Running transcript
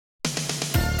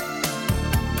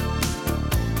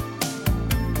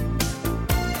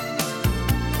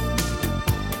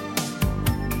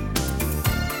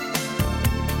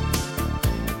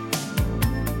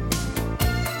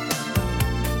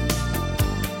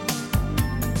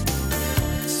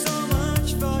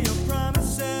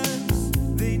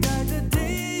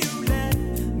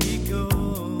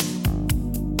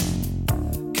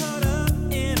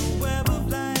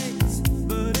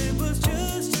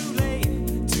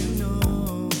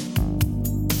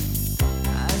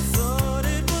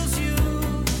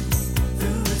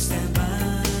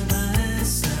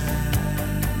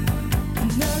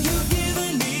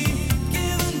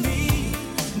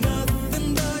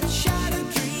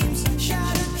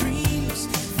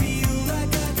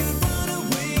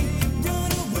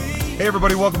Hey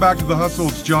everybody, welcome back to The Hustle.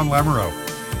 It's John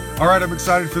Lamoureux. All right, I'm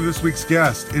excited for this week's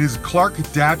guest. It is Clark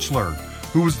Datchler,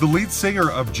 who was the lead singer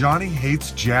of Johnny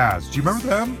Hates Jazz. Do you remember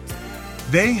them?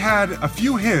 They had a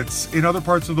few hits in other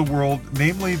parts of the world,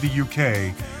 namely the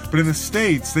UK, but in the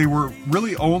States, they were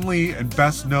really only and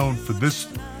best known for this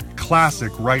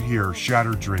classic right here,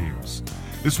 Shattered Dreams.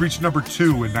 This reached number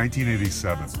 2 in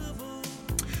 1987.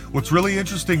 What's really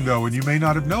interesting, though, and you may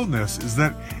not have known this, is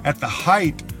that at the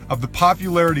height of the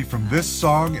popularity from this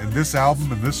song and this album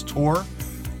and this tour,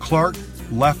 Clark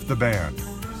left the band.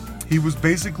 He was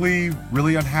basically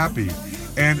really unhappy,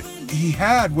 and he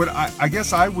had what I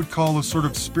guess I would call a sort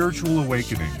of spiritual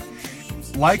awakening.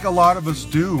 Like a lot of us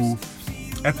do,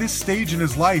 at this stage in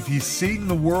his life, he's seeing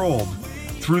the world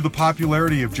through the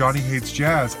popularity of Johnny Hates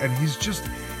Jazz, and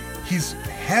he's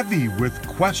heavy with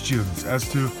questions as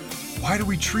to why do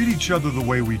we treat each other the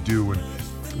way we do, and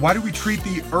why do we treat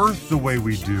the earth the way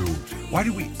we do? Why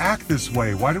do we act this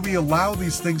way? Why do we allow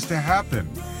these things to happen?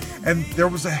 And there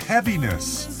was a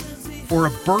heaviness or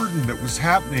a burden that was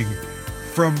happening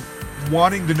from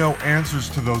wanting to know answers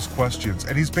to those questions.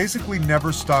 And he's basically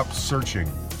never stopped searching.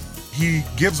 He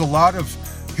gives a lot of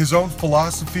his own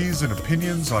philosophies and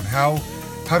opinions on how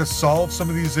to solve some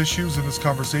of these issues in this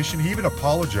conversation. He even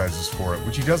apologizes for it,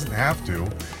 which he doesn't have to,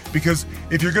 because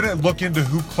if you're going to look into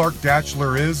who Clark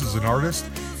Datchler is as an artist,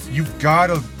 you've got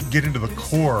to get into the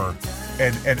core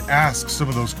and ask some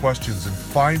of those questions and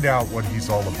find out what he's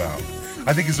all about.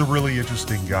 I think he's a really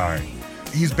interesting guy.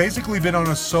 He's basically been on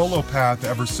a solo path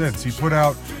ever since. He put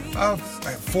out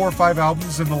 4 or 5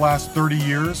 albums in the last 30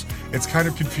 years. It's kind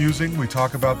of confusing. We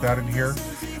talk about that in here.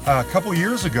 A couple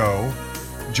years ago,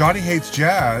 Johnny Hates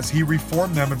Jazz, he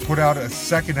reformed them and put out a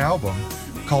second album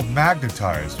called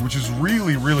Magnetized, which is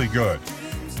really, really good.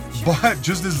 But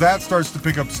just as that starts to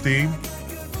pick up steam,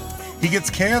 he gets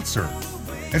cancer.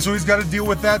 And so he's got to deal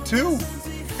with that too.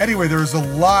 Anyway, there's a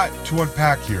lot to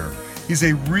unpack here. He's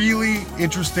a really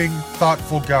interesting,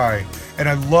 thoughtful guy. And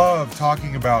I love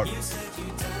talking about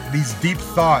these deep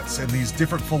thoughts and these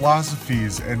different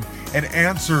philosophies and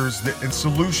answers and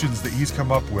solutions that he's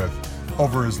come up with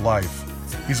over his life.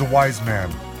 He's a wise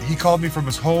man. He called me from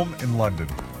his home in London.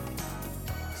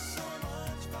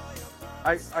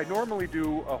 I normally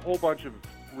do a whole bunch of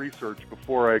research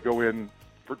before I go in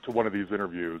to one of these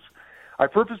interviews. I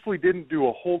purposely didn't do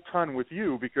a whole ton with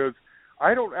you because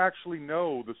I don't actually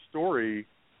know the story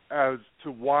as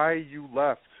to why you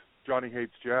left Johnny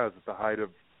Hates Jazz at the height of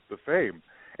the fame.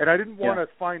 And I didn't want to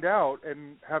find out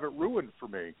and have it ruined for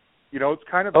me. You know, it's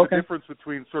kind of the difference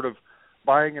between sort of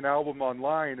buying an album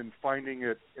online and finding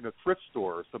it in a thrift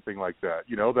store or something like that.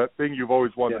 You know, that thing you've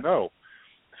always wanted to know.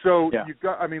 So you've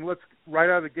got, I mean, let's, right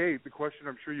out of the gate, the question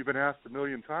I'm sure you've been asked a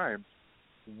million times,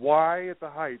 why at the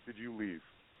height did you leave?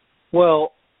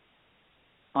 Well,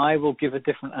 I will give a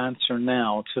different answer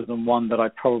now to the one that I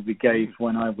probably gave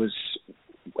when I was,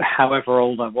 however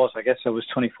old I was. I guess I was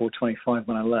 24, 25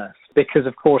 when I left. Because,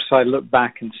 of course, I look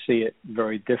back and see it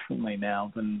very differently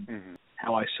now than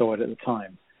how I saw it at the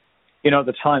time. You know, at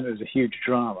the time, it was a huge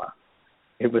drama.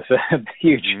 It was a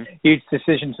huge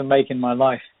decision to make in my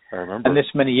life. I remember. And this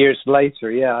many years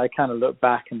later, I kind of look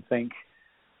back and think,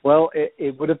 well,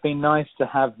 it would have been nice to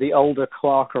have the older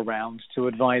Clark around to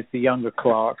advise the younger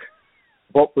Clark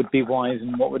what would be wise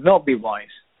and what would not be wise.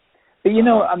 But, you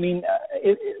know, I mean,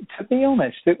 to be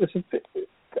honest, it was a bit,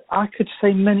 I could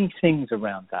say many things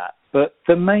around that. But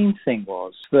the main thing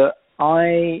was that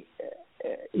I,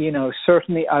 you know,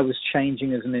 certainly I was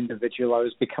changing as an individual. I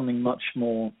was becoming much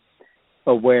more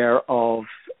aware of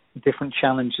different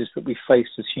challenges that we faced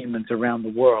as humans around the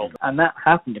world. And that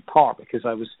happened in part because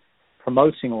I was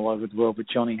promoting all over the world with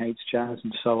Johnny Hates Jazz.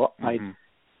 And so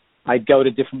I'd go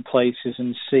to different places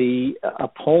and see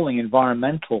appalling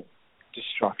environmental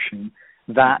destruction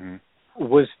that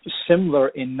was similar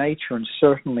in nature and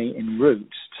certainly in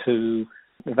roots to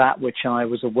that which I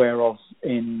was aware of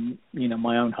in, you know,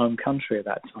 my own home country at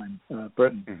that time,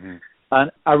 Britain.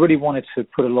 And I really wanted to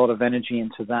put a lot of energy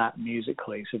into that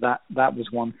musically, so that was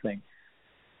one thing.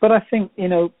 But I think, you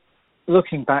know,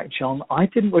 looking back, John, I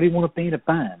didn't really want to be in a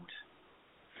band.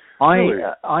 Really?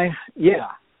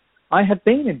 I had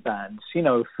been in bands, you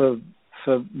know, for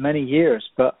many years,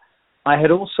 but I had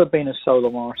also been a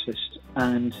solo artist,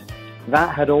 and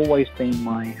that had always been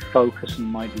my focus and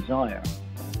my desire.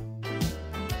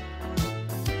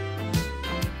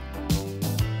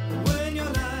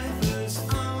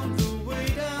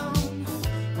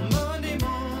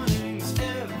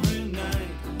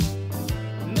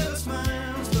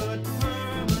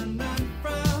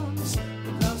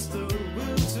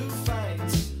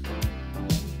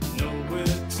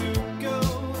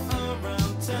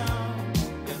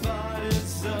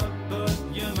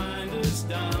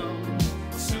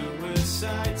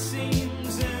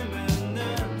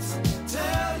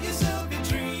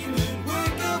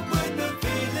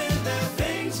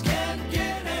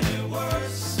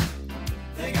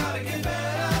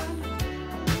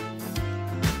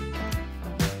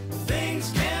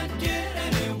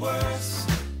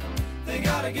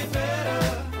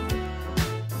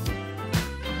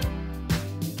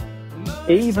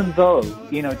 even though,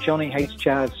 Johnny Hates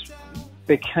Jazz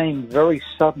became very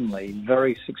suddenly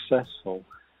very successful,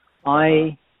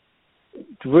 I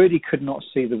really could not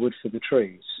see the wood for the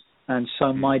trees. And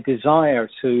so my desire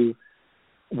to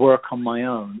work on my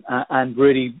own and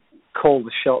really call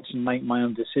the shots and make my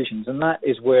own decisions, and that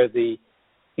is where the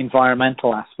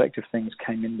environmental aspect of things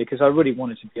came in, because I really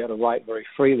wanted to be able to write very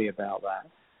freely about that.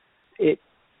 It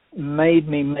made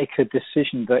me make a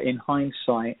decision that in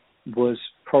hindsight was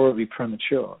probably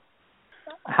premature.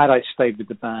 Had I stayed with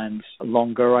the band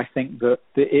longer, I think that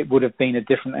it would have been a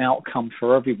different outcome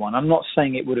for everyone. I'm not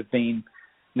saying it would have been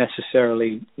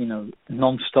necessarily,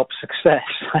 non-stop success.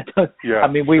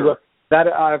 We were that.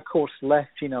 I of course left,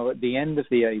 at the end of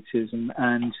the 80s,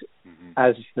 and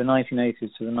as the 1980s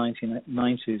to the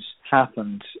 1990s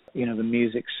happened, the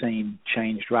music scene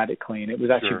changed radically, and it was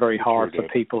actually very hard for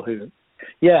people who,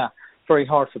 very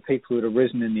hard for people who had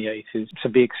arisen in the 80s to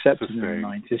be accepted in the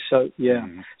 90s. So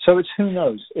so it's who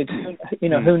knows. It's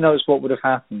who knows what would have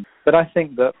happened. But I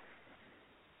think that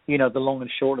the long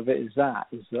and short of it is that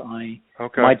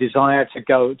my desire to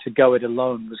go it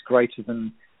alone was greater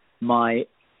than my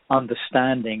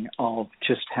understanding of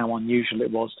just how unusual it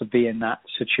was to be in that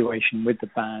situation with the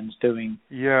bands doing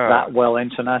that well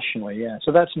internationally. Yeah.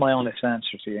 So that's my honest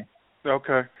answer to you.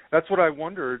 Okay. That's what I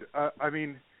wondered.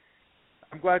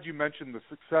 I'm glad you mentioned the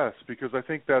success, because I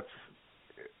think that's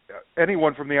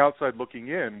anyone from the outside looking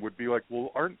in would be like,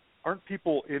 well, aren't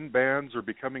people in bands or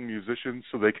becoming musicians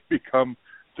so they can become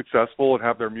successful and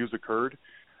have their music heard?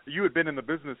 You had been in the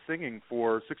business singing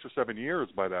for 6 or 7 years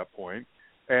by that point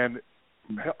and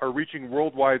are reaching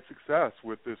worldwide success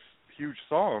with this huge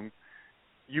song.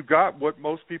 You got what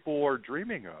most people are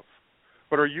dreaming of.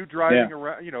 But are you driving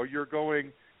around,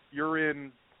 you're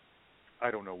in,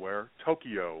 I don't know where,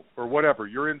 Tokyo or whatever.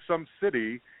 You're in some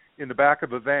city in the back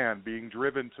of a van being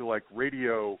driven to like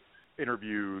radio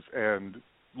interviews and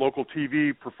local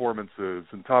TV performances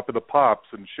and Top of the Pops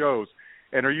and shows.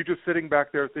 And are you just sitting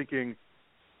back there thinking,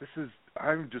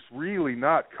 I'm just really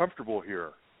not comfortable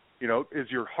here? Is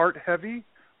your heart heavy?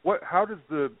 How does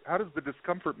the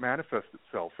discomfort manifest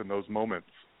itself in those moments?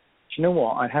 Do you know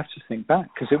what? I'd have to think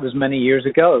back, because it was many years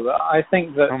ago. I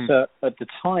think that at the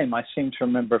time I seem to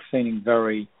remember feeling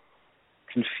very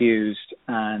confused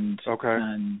and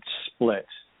split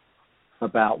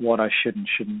about what I should and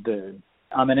shouldn't do.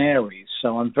 I'm an Aries,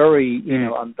 so I'm very,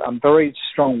 I'm very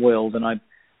strong-willed, and I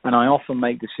often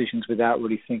make decisions without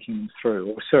really thinking them through.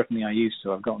 Or certainly I used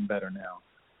to. I've gotten better now.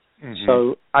 Mm-hmm.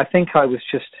 So I think I was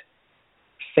just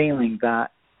feeling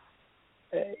that.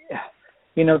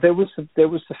 There was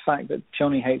the fact that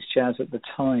Johnny Hates Jazz at the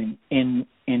time in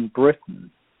Britain,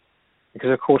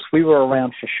 because of course we were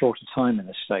around for a shorter time in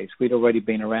the States. We'd already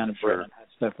been around in Britain and had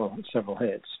several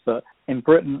hits, but in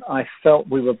Britain I felt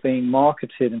we were being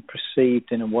marketed and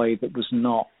perceived in a way that was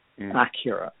not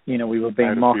accurate. We were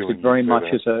being marketed very much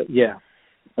as a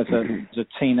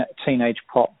teenage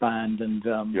pop band, and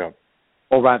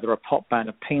or rather a pop band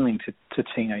appealing to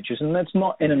teenagers, and that's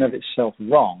not in and of itself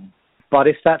wrong. But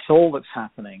if that's all that's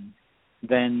happening,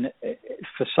 then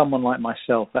for someone like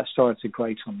myself, that started to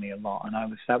grate on me a lot, and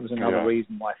that was another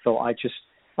reason why I thought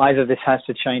either this has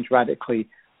to change radically,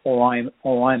 or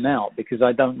I'm out, because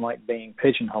I don't like being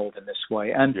pigeonholed in this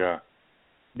way. And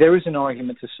there is an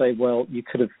argument to say, well, you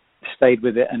could have stayed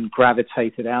with it and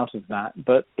gravitated out of that,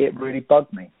 but it really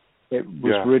bugged me. It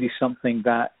was really something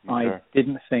that I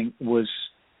didn't think was,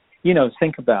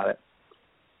 think about it,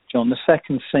 John. The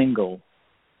second single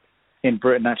in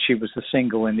Britain actually was the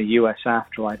single in the US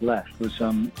after I'd left, was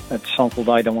a song called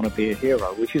I Don't Want to Be a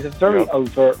Hero, which is a very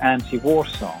overt anti-war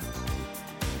song.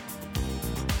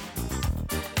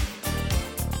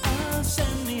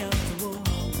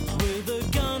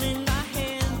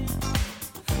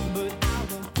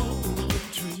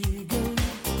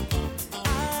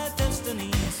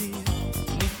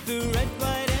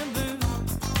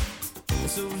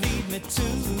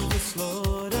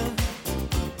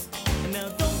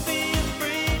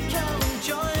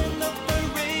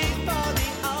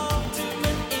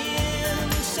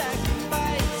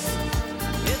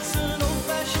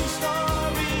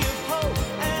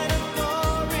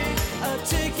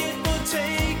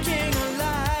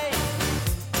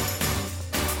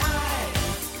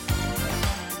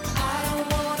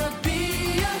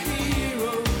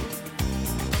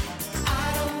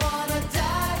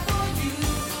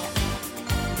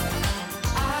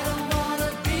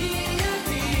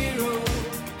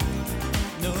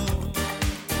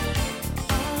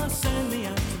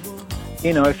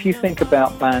 If you think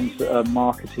about bands that are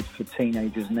marketed for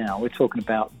teenagers now, we're talking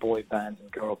about boy bands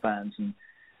and girl bands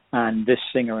and this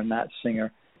singer and that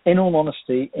singer. in all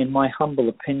honesty, in my humble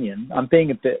opinion,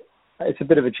 it's a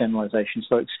bit of a generalization,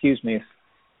 so excuse me if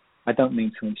I don't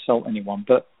mean to insult anyone,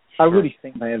 but I really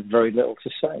think they had very little to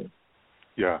say.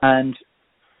 Yeah. And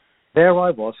there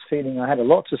I was, feeling I had a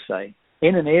lot to say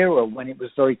in an era when it was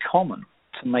very common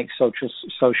to make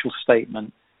social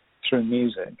statement through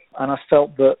music. And I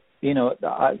felt that,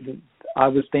 I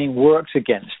was being worked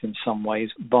against in some ways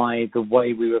by the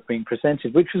way we were being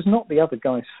presented, which was not the other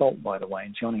guy's fault, by the way,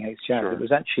 in Johnny Hates Jazz. It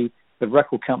was actually the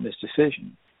record company's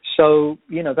decision. So,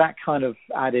 that kind of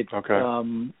added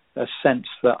a sense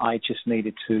that I just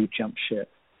needed to jump ship.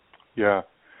 Yeah.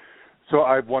 So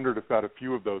I've wondered about a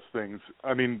few of those things.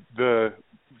 I mean,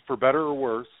 for better or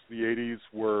worse, the 80s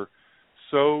were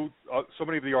so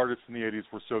many of the artists in the 80s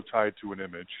were so tied to an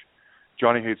image.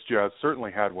 Johnny Hates Jazz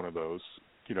certainly had one of those.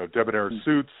 Debonair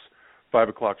suits, 5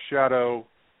 o'clock shadow,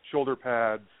 shoulder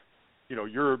pads.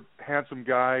 You're a handsome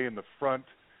guy in the front.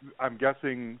 I'm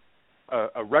guessing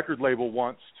a record label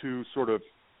wants to sort of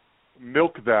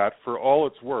milk that for all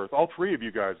it's worth. All three of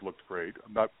you guys looked great.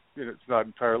 It's not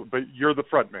entirely, but you're the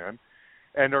front man.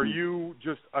 And are you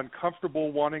just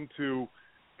uncomfortable wanting to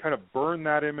kind of burn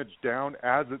that image down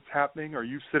as it's happening? Are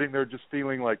you sitting there just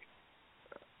feeling like,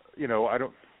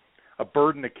 a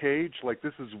bird in a cage? Like,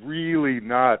 this is really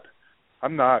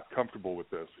I'm not comfortable with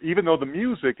this. Even though the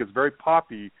music is very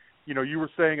poppy, you were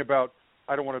saying about,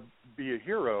 I don't want to be a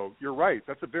hero. You're right.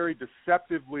 That's a very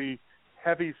deceptively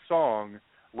heavy song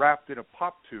wrapped in a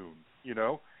pop tune,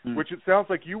 which it sounds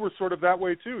like you were sort of that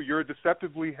way too. You're a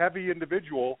deceptively heavy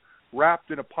individual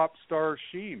wrapped in a pop star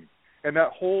sheen. And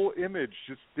that whole image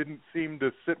just didn't seem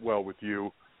to sit well with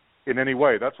you in any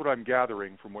way. That's what I'm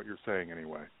gathering from what you're saying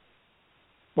anyway.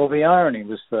 Well, the irony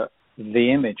was that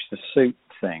the image, the suit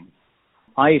thing,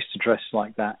 I used to dress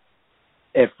like that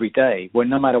every day, where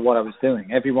no matter what I was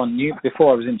doing, everyone knew,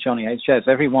 before I was in Johnny Hates Jazz,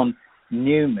 everyone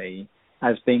knew me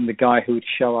as being the guy who would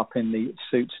show up in the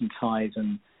suits and ties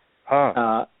and,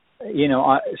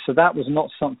 so that was not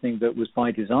something that was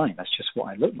by design. That's just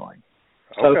what I looked like.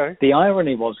 So the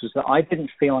irony was that I didn't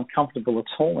feel uncomfortable at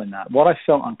all in that. What I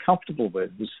felt uncomfortable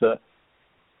with was that,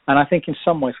 and I think in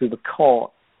some ways we were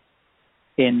caught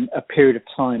in a period of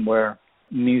time where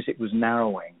music was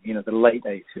narrowing, the late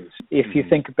 80s. If you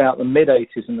think about the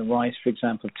mid-80s and the rise, for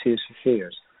example, of Tears for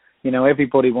Fears,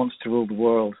 Everybody Wants to Rule the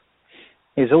World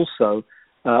is also,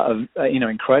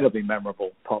 incredibly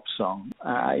memorable pop song,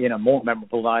 more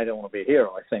memorable than I Don't Want to Be a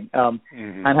Hero, I think,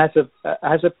 and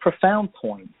has a profound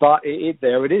point. But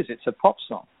there it is, it's a pop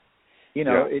song.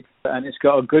 It's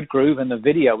got a good groove, and the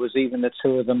video was even the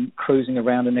two of them cruising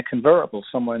around in a convertible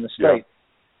somewhere in the States.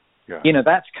 Yeah.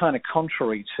 That's kind of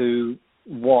contrary to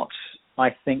what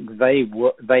I think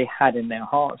they had in their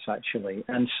hearts, actually.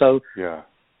 And so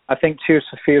I think Tears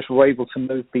for Fears were able to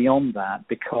move beyond that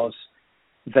because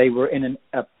they were in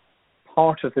a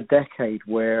part of the decade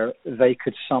where they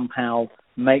could somehow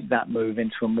make that move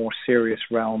into a more serious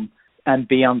realm and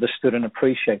be understood and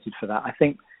appreciated for that. I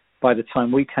think by the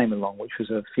time we came along, which was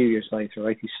a few years later,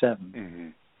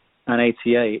 87 and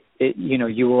 88,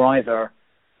 you were either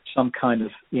some kind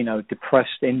of, depressed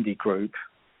indie group,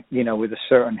 with a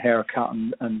certain haircut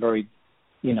and very,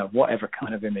 whatever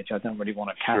kind of image. I don't really want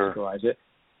to categorize it.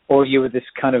 Or you were this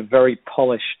kind of very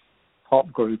polished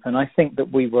pop group. And I think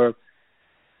that we were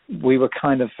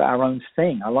kind of our own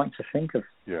thing. I like to think of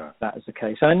that as the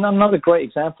case. And another great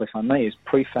example, if I may, is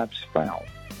Prefab Sprout.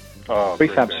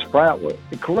 Prefab Sprout were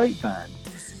a great band.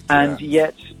 And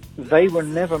yet they were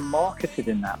never marketed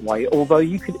in that way, although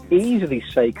you could easily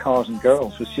say Cars and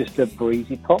Girls was just a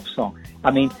breezy pop song.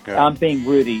 I mean, I'm being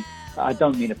really, I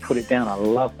don't mean to put it down, I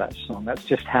love that song. That's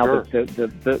just how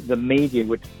the media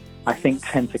would, I think,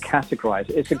 tend to categorize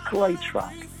it. It's a great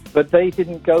track. But they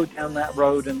didn't go down that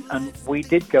road, and we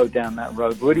did go down that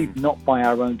road, really not by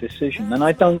our own decision. And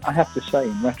I have to say,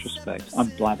 in retrospect, I'm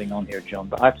blabbing on here, John,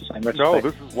 but I have to say, in retrospect...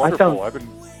 No, this is wonderful. I've been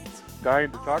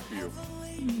dying to talk to you.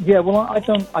 Yeah, well, I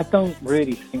don't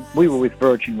really think... We were with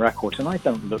Virgin Records, and I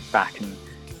don't look back and,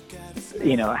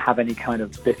 have any kind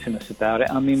of bitterness about it.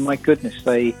 I mean, my goodness,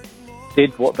 they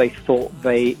did what they thought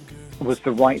was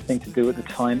the right thing to do at the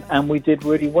time, and we did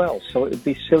really well. So it would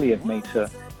be silly of me to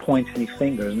point any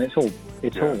fingers, and it's all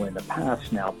in the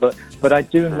past now. But I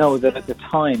do know that at the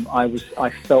time I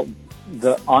felt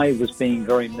that I was being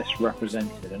very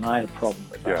misrepresented, and I had a problem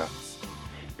with that.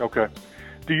 Yeah. Okay.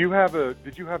 Did you have a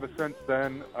sense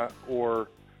then, or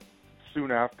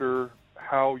soon after,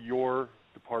 how your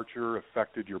departure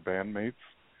affected your bandmates,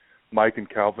 Mike and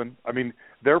Calvin? I mean,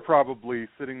 they're probably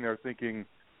sitting there thinking,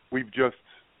 we've just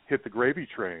hit the gravy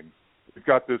train. We've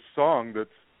got this song that's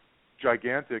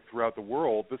gigantic throughout the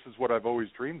world. This is what I've always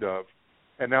dreamed of.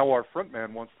 and now our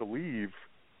frontman wants to leave,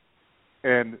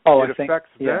 and it affects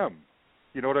them.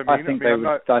 You know what I mean? I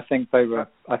think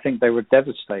they were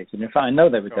devastated. In fact, I know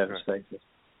they were devastated.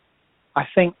 I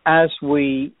think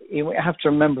we have to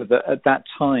remember that at that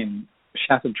time,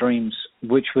 Shattered Dreams,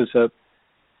 which was a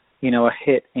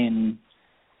hit in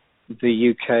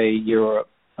the UK, Europe,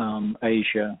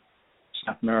 Asia,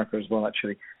 South America as well,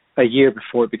 actually, a year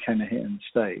before it became a hit in the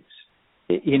States.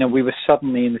 We were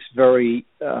suddenly in this very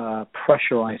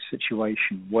pressurized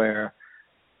situation where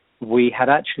we had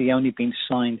actually only been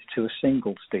signed to a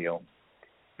singles deal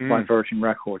by Virgin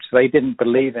Records. They didn't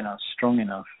believe in us strong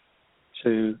enough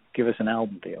to give us an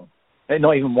album deal,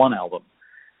 not even one album.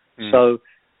 So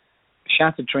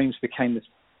Shattered Dreams became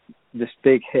this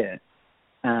big hit,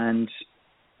 and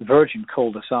Virgin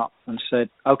called us up and said,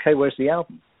 okay, where's the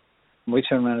album? And we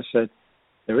turned around and said,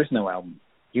 there is no album.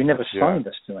 You never signed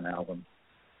us to an album.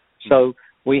 So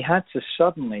we had to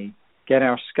suddenly get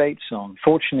our skates on.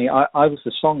 Fortunately, I was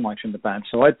the songwriter in the band,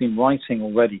 so I'd been writing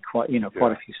already quite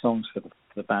a few songs for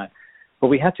the band. But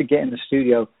we had to get in the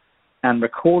studio and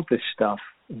record this stuff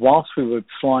whilst we were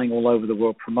flying all over the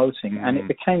world promoting, and it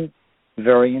became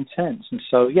very intense. And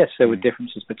so, yes, there were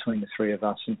differences between the three of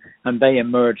us, and they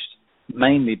emerged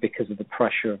mainly because of the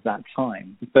pressure of that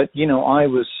time. But,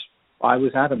 I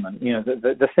was adamant.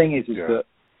 The thing is that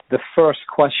the first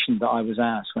question that I was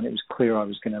asked when it was clear I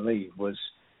was going to leave was,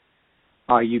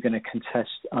 are you going to contest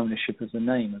ownership of the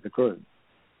name of the group?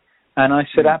 And I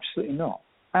said, absolutely not.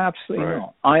 Absolutely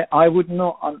not. I would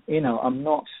not, I'm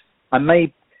not, I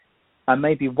may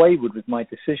be wayward with my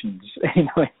decisions,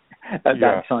 at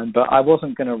that time, but I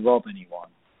wasn't going to rob anyone.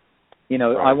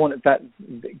 I wanted that,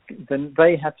 then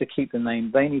they had to keep the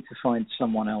name. They need to find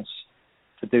someone else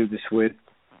to do this with.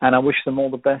 And I wish them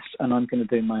all the best, and I'm going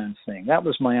to do my own thing. That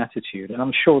was my attitude, and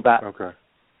I'm sure that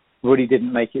really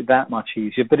didn't make it that much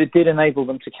easier, but it did enable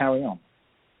them to carry on.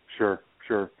 Sure.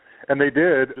 And they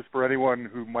did, just for anyone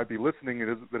who might be listening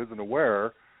that isn't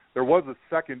aware, there was a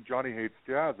second Johnny Hates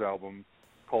Jazz album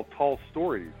called Tall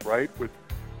Stories, right? With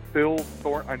Phil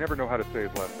Thorne. I never know how to say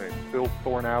his last name. Phil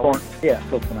Thornalley.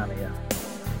 Phil Thornalley,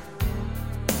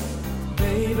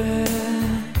 Baby,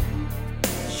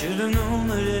 should have known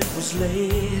that it was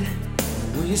late.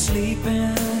 Were you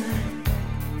sleeping?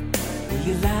 Were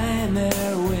you lying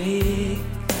there awake?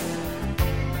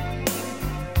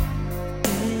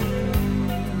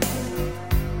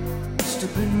 Must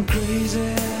have been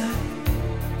crazy.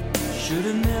 Should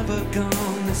have never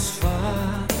gone this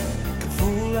far. The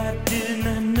fool, I did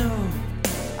not know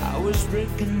I was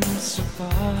breaking us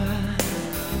apart.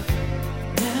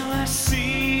 Now I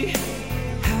see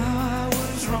how I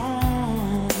was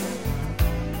wrong.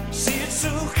 See it so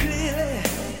clearly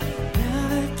now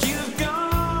that you've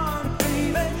gone,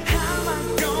 baby. How am I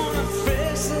gonna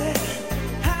face it?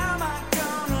 How am I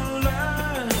gonna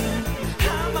learn?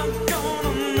 How am I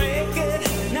gonna make it?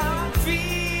 Now I'm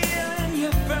feeling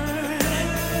you burn.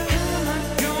 How am I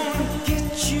gonna get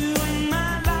you in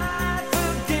my life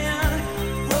again?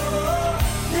 Oh,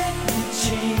 let me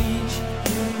change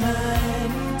your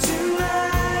mind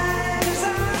tonight, 'cause I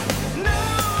know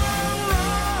I'm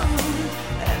wrong.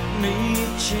 Let me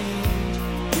change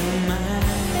your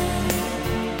mind.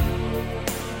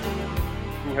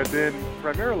 Who had been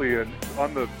primarily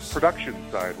on the production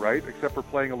side, right? Except for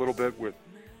playing a little bit with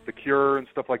The Cure and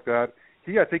stuff like that.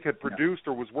 He, I think, had produced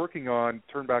or was working on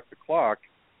Turn Back the Clock,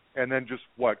 and then just,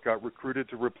 got recruited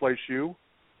to replace you?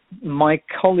 My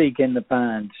colleague in the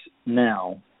band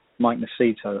now, Mike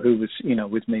Nacito, who was,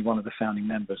 with me, one of the founding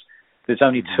members, there's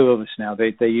only two of us now.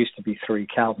 There used to be three.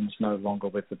 Calvin's no longer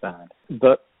with the band.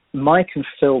 But Mike and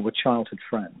Phil were childhood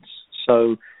friends.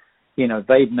 So,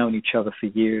 they'd known each other for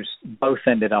years. Both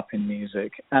ended up in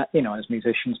music, as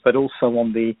musicians, but also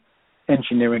on the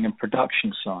engineering and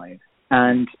production side.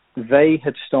 And they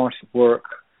had started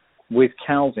work with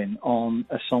Calvin on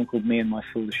a song called Me and My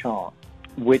Foolish Heart,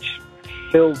 which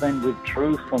Phil then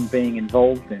withdrew from being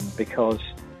involved in because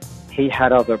he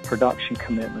had other production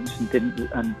commitments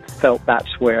and felt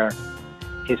that's where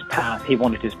he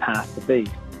wanted his path to be.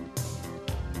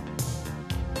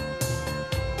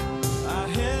 I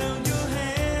held your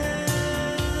hands,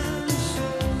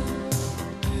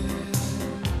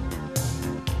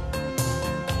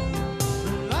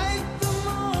 like the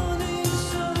morning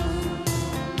sun,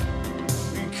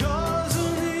 because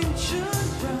of ancient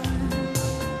rhyme.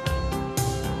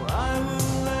 I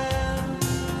will laugh,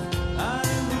 I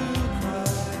will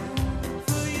cry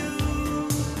for you,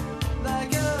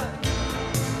 like a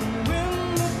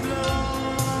wind that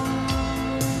blows.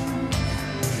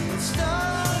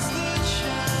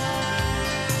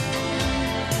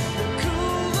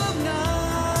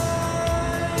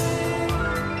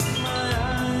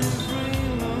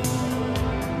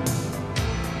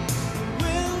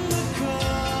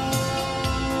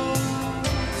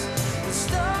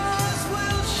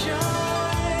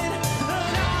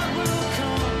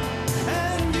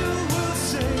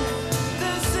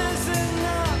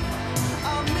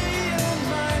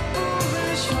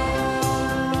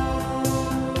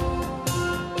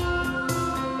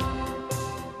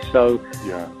 So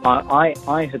Yeah.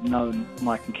 I had known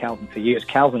Mike and Calvin for years.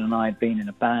 Calvin and I had been in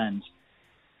a band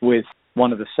with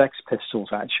one of the Sex Pistols,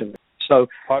 actually. So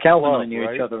Hot Calvin Club, and I knew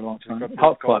right? each other a long time. That's what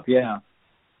Hot it's called? Club,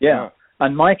 yeah.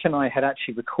 And Mike and I had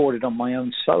actually recorded on my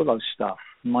own solo stuff.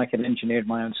 Mike had engineered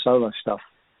my own solo stuff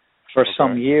for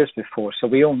some years before, so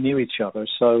we all knew each other.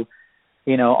 So,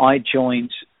 you know, I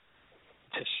joined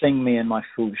to sing Me and My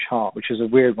Foolish Heart, which was a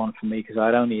weird one for me because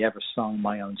I'd only ever sung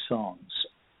my own songs.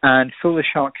 And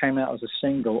Foolish Heart came out as a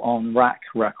single on Rack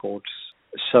Records.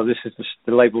 So this is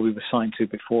the label we were signed to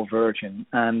before Virgin.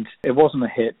 And it wasn't a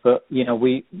hit, but, you know,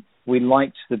 we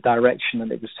liked the direction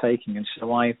that it was taking. And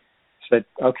so I said,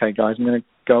 okay, guys, I'm going to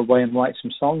go away and write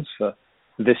some songs for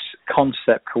this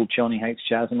concept called Johnny Hates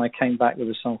Jazz. And I came back with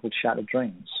a song called Shattered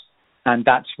Dreams. And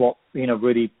that's what, you know,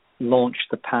 really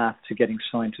launched the path to getting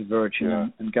signed to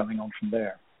Virgin and going on from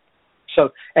there. So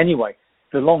anyway,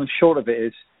 the long and short of it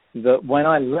is that when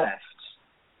I left,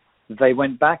 they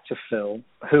went back to Phil,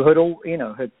 who had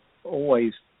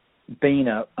always been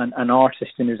an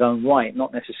artist in his own right,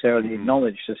 not necessarily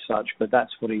acknowledged as such, but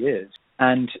that's what he is.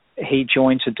 And he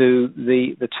joined to do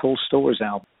the Tall Stores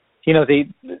album. You know,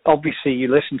 obviously you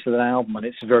listen to that album and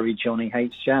it's very Johnny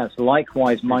Hates Jazz.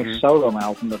 Likewise, my solo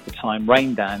album at the time,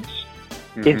 Rain Dance,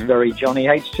 is very Johnny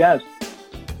Hates Jazz.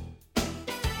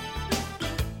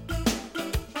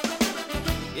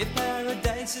 If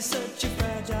paradise is such a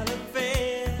fragile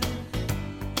affair,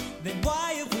 then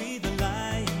why have we the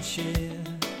lion's share?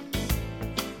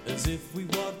 As if we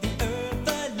walk the earth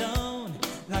alone,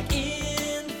 like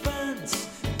infants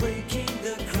breaking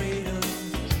the cradle.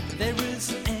 There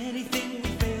isn't anything we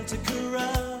fail to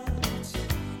corrupt.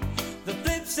 The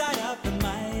flip side of the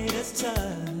Midas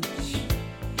touch.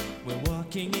 We're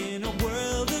walking in a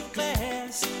world of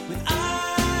glass with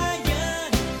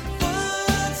iron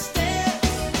footsteps.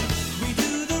 We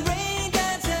do the rain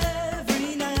dance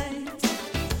every night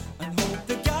and hope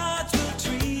the gods will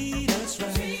treat us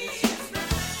right.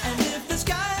 And if the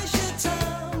sky should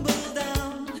tumble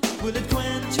down, will it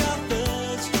quench our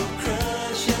thirst or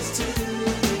crush us to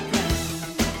the ground?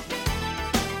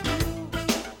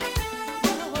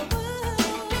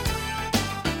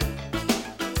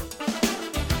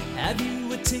 Have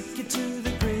you a ticket to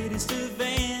the greatest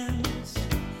events?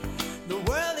 The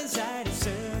world inside a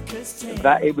circus tent.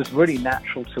 That it was really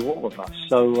natural to all of us.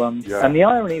 So, and the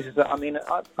irony is that, I mean,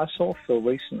 I saw Phil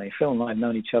recently. Phil and I have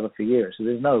known each other for years, so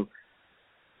there's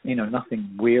nothing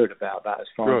weird about that as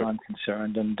far as I'm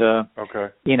concerned. And,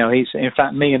 you know, in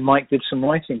fact, me and Mike did some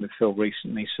writing with Phil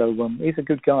recently, so he's a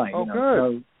good guy. Oh, you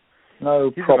know, good.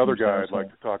 No He's problems another guy there I'd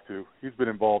like to talk to. He's been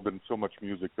involved in so much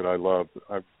music that I love.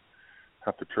 I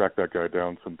have to track that guy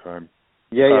down sometime.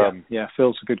 Yeah,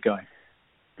 Phil's a good guy.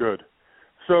 Good.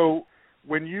 So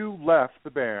when you left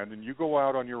the band and you go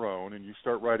out on your own and you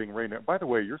start writing Rain Dance, by the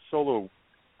way, your solo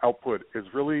output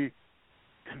is really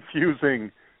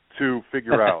confusing to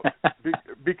figure out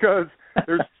because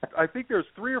I think there's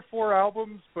 3 or 4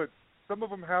 albums, but some of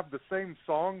them have the same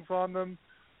songs on them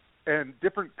and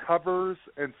different covers,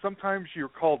 and sometimes you're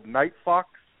called Night Fox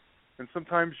and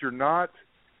sometimes you're not.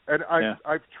 And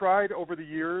I've tried over the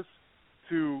years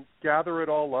to gather it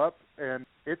all up, and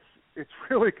it's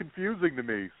really confusing to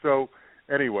me. So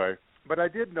anyway, but I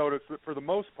did notice that for the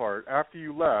most part, after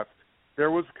you left, there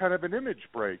was kind of an image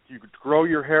break. You could grow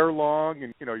your hair long,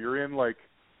 and you're in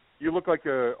you look like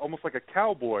almost like a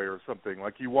cowboy or something.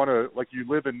 Like you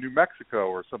live in New Mexico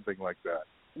or something like that.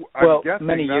 Well,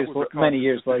 many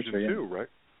years later, too, right?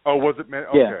 Oh, was it?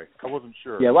 Okay, I wasn't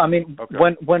sure. Yeah, well, I mean,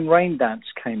 when Rain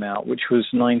Dance came out, which was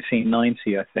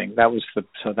 1990, I think that was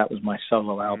my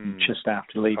solo album just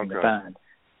after leaving the band.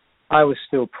 I was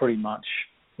still pretty much,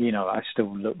 I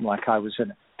still looked like I was in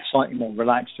a slightly more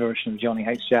relaxed version of Johnny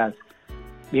Hates Jazz.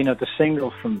 The single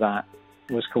from that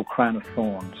was called Crown of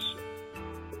Thorns.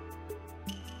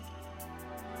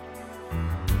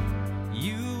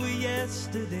 You were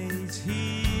yesterday's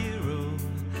hero,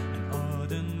 an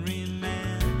ordinary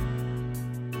man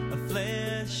of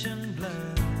flesh and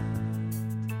blood.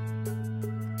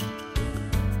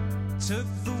 Took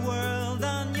the world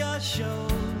on your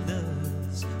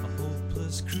shoulders, a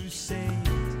hopeless crusade,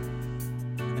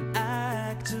 an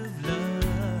act of love.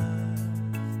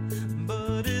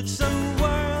 But it's a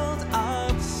world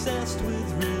obsessed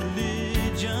with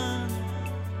religion,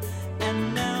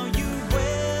 and now you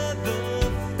wear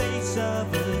the face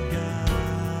of a god.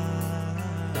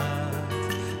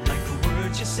 Like the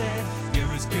words you said,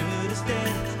 you're as good as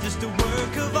dead, just a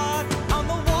work of art on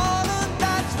the water.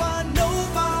 That's why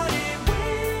nobody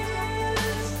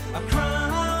wears a crown.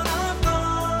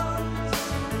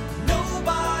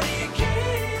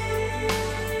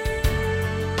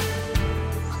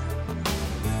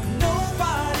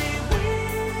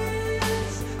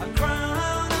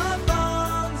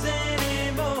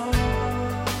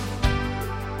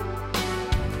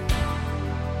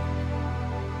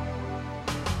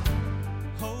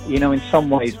 in some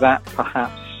ways that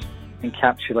perhaps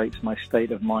encapsulates my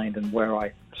state of mind and where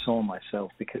I saw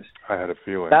myself, because I had a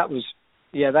feeling that was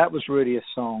really a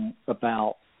song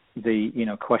about the,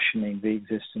 questioning the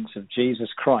existence of Jesus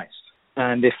Christ,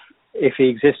 and if he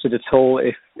existed at all,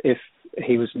 if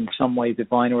he was in some way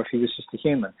divine, or if he was just a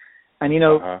human. And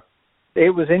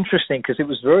it was interesting because it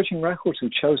was Virgin Records who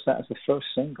chose that as the first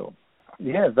single.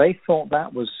 Yeah, they thought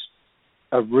that was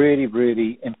a really,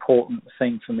 really important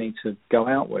thing for me to go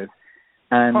out with.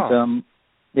 And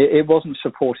it wasn't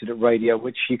supported at radio,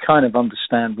 which you kind of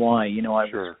understand why.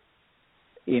 Sure.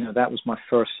 That was my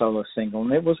first solo single,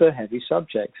 and it was a heavy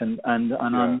subject, and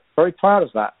I'm very proud of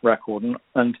that record.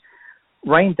 And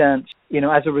Rain Dance,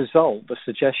 as a result, the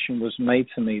suggestion was made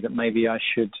to me that maybe I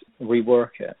should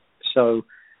rework it. So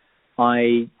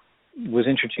I was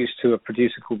introduced to a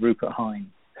producer called Rupert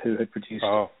Hine, who had produced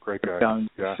great guy. Jones,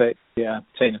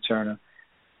 Tina Turner.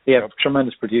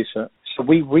 Tremendous producer. So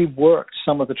we reworked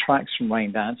some of the tracks from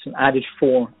Rain Dance and added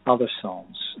 4 other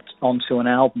songs onto an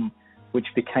album which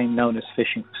became known as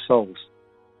Fishing for Souls.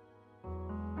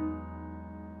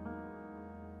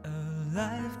 A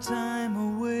lifetime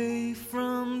away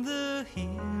from the here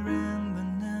and the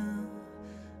now.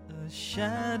 A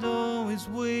shadow is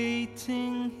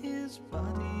waiting, his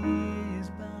body is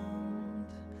bound.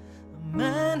 A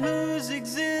man whose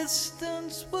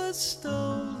existence was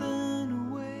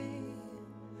stolen away,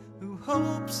 who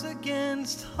hopes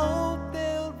against hope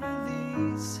they'll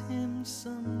release him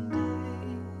someday.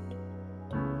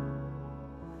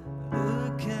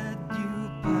 Look at you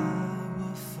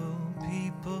powerful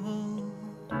people,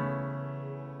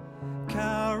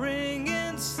 cowering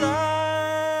in silence.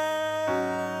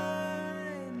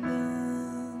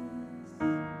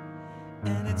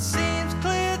 And it seems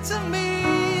clear to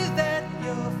me that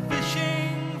you're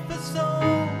fishing for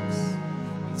souls.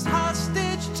 It's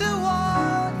hostage to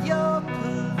all your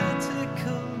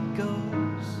political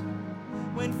goals.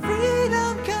 When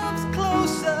freedom comes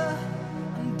closer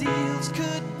and deals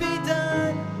could be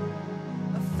done,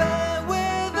 a fair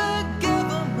where the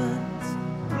government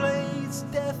plays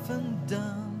deaf and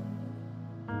dumb.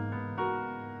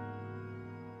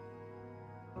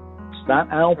 That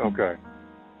album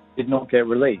did not get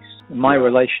released. My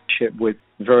relationship with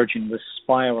Virgin was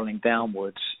spiraling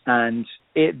downwards, and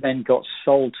it then got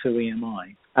sold to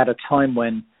EMI at a time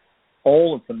when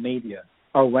all of the media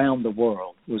around the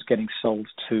world was getting sold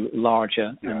to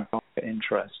larger and market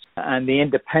interests, and the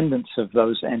independence of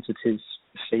those entities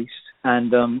ceased.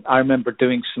 And I remember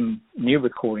doing some new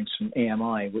recordings from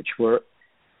EMI which were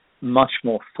much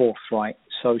more forthright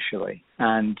socially,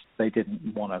 and they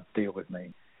didn't want to deal with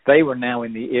me. They were now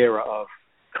in the era of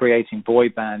creating boy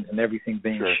bands and everything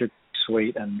being sugar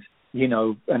sweet, and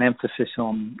an emphasis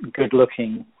on good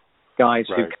looking guys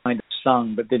who kind of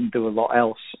sung but didn't do a lot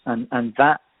else, and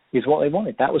that is what they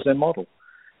wanted. That was their model.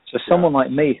 So someone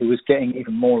like me, who was getting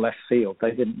even more left field,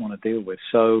 they didn't want to deal with.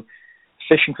 So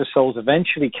Fishing for Souls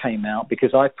eventually came out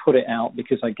because I put it out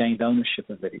because I gained ownership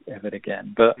of it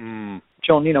again. But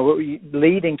John,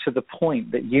 leading to the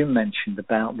point that you mentioned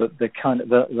about the kind of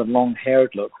the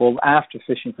long-haired look. Well, after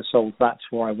Fishing for Souls, that's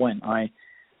where I went. I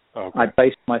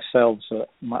based myself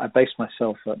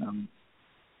at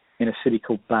in a city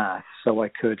called Bath, so I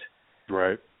could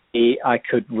write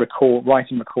and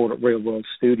record at Real World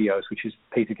Studios, which is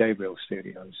Peter Gabriel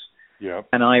Studios. Yep.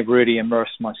 And I really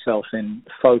immersed myself in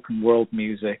folk and world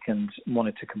music and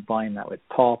wanted to combine that with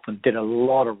pop, and did a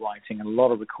lot of writing and a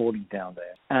lot of recording down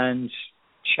there, and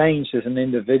changed as an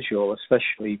individual,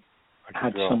 especially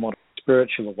had somewhat of a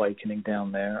spiritual awakening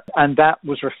down there. And that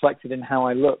was reflected in how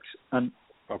I looked. And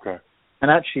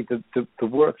actually the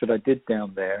work that I did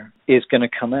down there is going to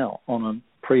come out on a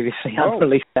previously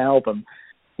unreleased album.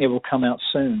 It will come out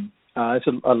soon. There's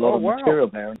a lot of material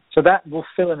there. So that will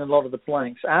fill in a lot of the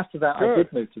blanks. After that, I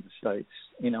did move to the States.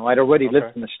 I'd already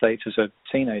lived in the States as a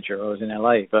teenager. I was in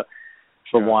LA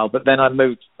for a while. But then I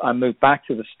moved back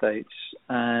to the States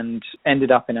and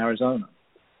ended up in Arizona,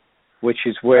 which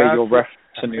is where your reference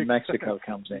to New Mexico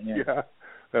comes in. Yeah,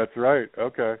 that's right.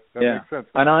 Okay, that makes sense.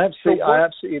 And I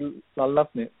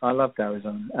loved it. I loved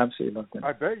Arizona. Absolutely loved it.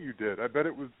 I bet you did. I bet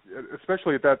it was,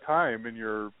 especially at that time in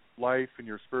your life and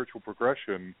your spiritual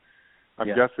progression. I'm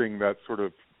guessing that sort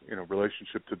of,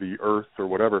 relationship to the earth or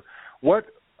whatever.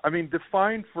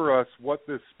 Define for us what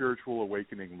this spiritual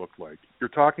awakening looked like. You're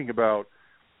talking about,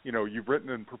 you've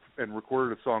written and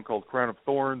recorded a song called Crown of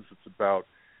Thorns. It's about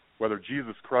whether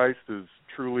Jesus Christ is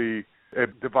truly a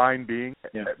divine being.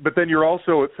 Yeah. But then you're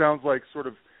also, it sounds like, sort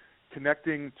of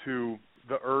connecting to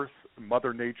the earth,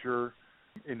 Mother Nature,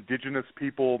 indigenous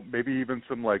people, maybe even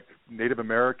some like Native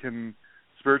American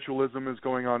spiritualism is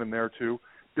going on in there too.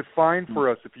 define for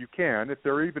us, if you can, if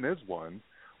there even is one,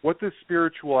 what this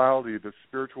spirituality, this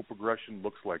spiritual progression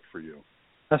looks like for you.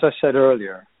 As I said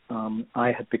earlier,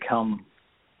 I had become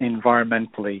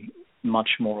environmentally much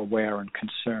more aware and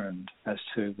concerned as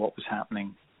to what was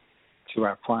happening to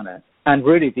our planet. And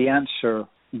really the answer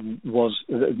was,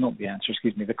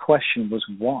 the question was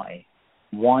why?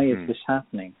 Why is this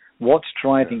happening? What's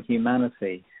driving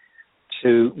humanity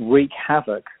to wreak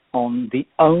havoc on the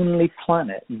only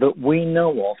planet that we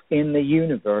know of in the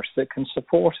universe that can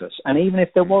support us? And even if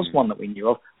there was one that we knew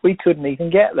of, we couldn't even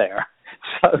get there.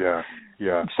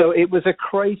 So it was a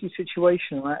crazy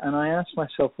situation, and I asked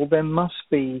myself, well, there must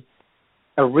be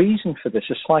a reason for this,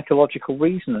 a psychological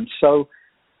reason. And so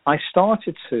I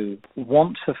started to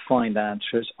want to find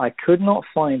answers. I could not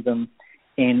find them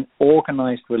in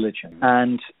organized religion.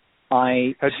 And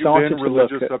I Had you started been to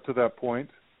religious look at, up to that point?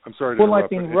 I'm sorry to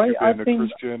interrupt, but had you been a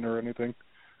Christian or anything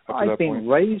up to that point?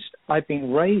 I've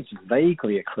been raised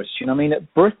vaguely a Christian. I mean,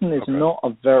 Britain is not a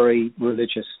very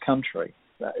religious country.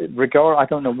 I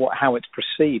don't know how it's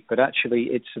perceived, but actually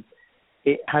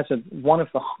it has one of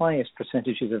the highest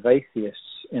percentages of atheists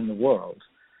in the world.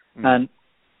 And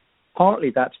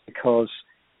partly that's because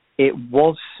it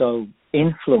was so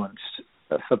influenced,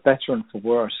 for better and for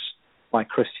worse, by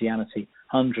Christianity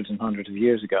hundreds and hundreds of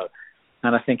years ago.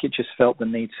 And I think it just felt the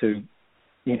need to,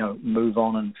 move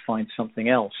on and find something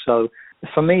else. So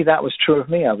for me, that was true of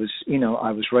me. I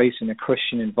was raised in a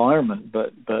Christian environment,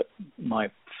 but my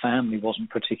family wasn't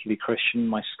particularly Christian.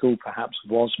 My school perhaps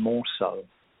was more so.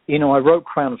 I wrote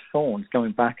Crown of Thorns,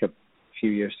 going back a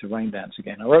few years to Rain Dance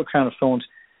again. I wrote Crown of Thorns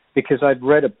because I'd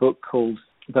read a book called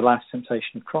The Last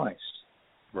Temptation of Christ,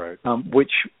 right?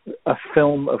 A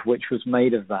film of which was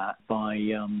made of that by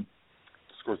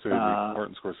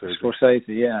Martin Scorsese. Scorsese,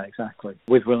 yeah, exactly,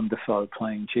 with Willem Dafoe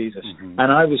playing Jesus.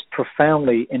 And I was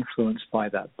profoundly influenced by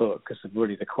that book, because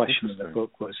really the question in the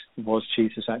book was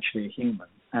Jesus actually a human?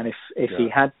 And if he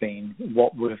had been,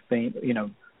 what would have been,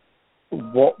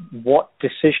 what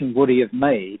decision would he have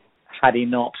made had he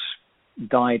not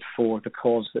died for the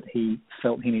cause that he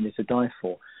felt he needed to die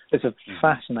for? It's a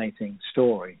fascinating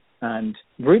story and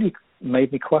really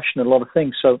made me question a lot of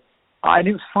things. So I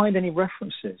didn't find any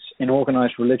references in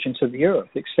organized religion to the earth,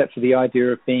 except for the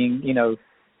idea of being,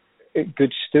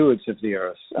 good stewards of the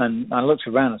earth. And I looked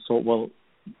around and thought, well,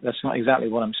 that's not exactly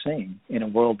what I'm seeing in a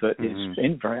world that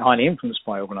is very highly influenced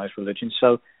by organized religion.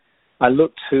 So I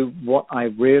looked to what I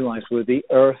realized were the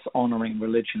earth-honoring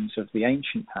religions of the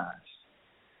ancient past.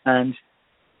 And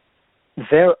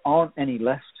there aren't any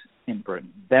left in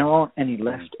Britain. There aren't any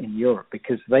left in Europe,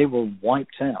 because they were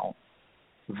wiped out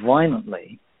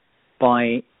violently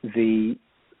by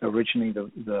originally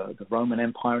the Roman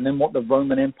Empire, and then what the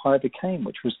Roman Empire became,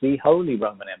 which was the Holy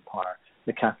Roman Empire,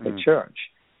 the Catholic Church.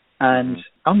 And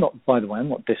I'm not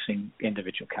dissing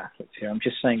individual Catholics here. I'm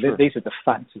just saying that these are the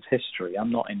facts of history.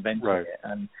 I'm not inventing it.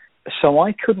 And so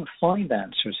I couldn't find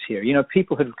answers here.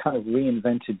 People had kind of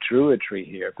reinvented Druidry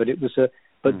here, but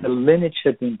the lineage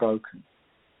had been broken.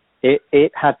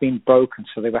 It had been broken,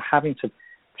 so they were having to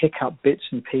pick up bits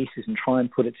and pieces and try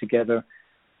and put it together.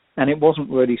 And it wasn't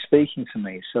really speaking to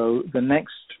me. So the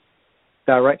next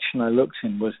direction I looked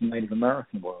in was the Native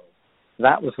American world.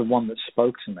 That was the one that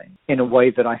spoke to me in a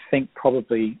way that I think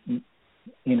probably,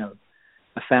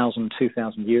 1,000,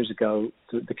 2,000 years ago,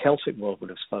 the Celtic world would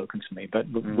have spoken to me. But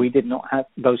we did not have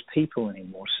those people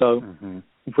anymore. So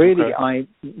really, I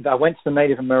went to the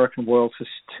Native American world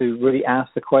to really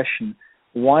ask the question,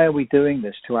 why are we doing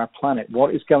this to our planet?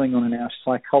 What is going on in our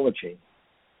psychology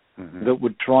that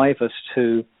would drive us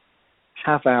to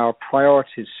have our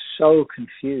priorities so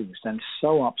confused and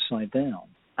so upside down?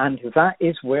 And that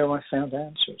is where I found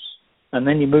answers. And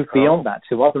then you move beyond that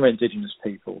to other indigenous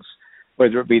peoples,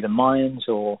 whether it be the Mayans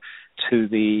or to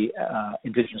the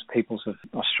indigenous peoples of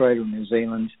Australia and New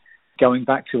Zealand, going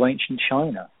back to ancient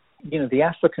China. The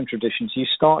African traditions, you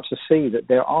start to see that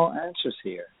there are answers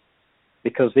here,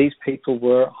 because these people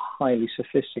were highly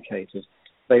sophisticated.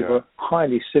 They were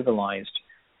highly civilized,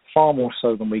 far more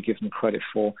so than we give them credit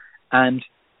for. And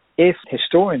if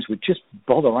historians would just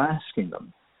bother asking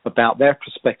them about their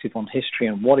perspective on history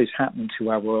and what is happening to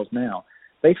our world now,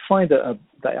 they'd find that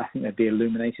I think they'd be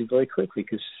illuminated very quickly,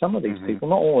 because some of these people,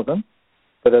 not all of them,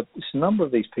 but a number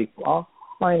of these people are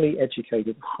highly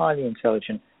educated, highly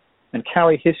intelligent, and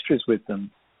carry histories with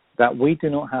them that we do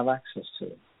not have access to.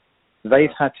 They've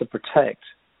had to protect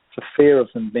for fear of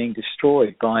them being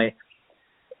destroyed by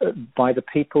the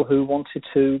people who wanted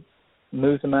to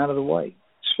move them out of the way,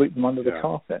 sweep them under the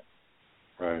carpet.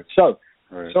 Right. So,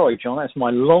 sorry, John, that's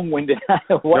my long-winded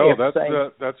way of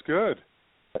saying. That's good.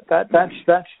 that's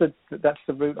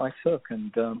the route I took,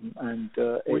 and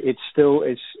it still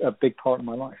is a big part of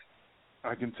my life.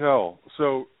 I can tell.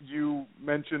 So you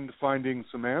mentioned finding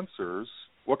some answers.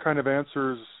 What kind of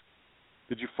answers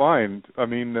did you find? I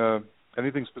mean,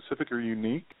 anything specific or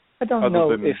unique? I don't other know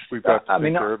than if we've got to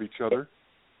take care of each other.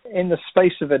 In the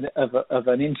space of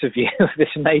an interview of this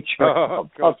nature,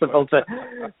 it's not possible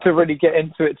to really get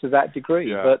into it to that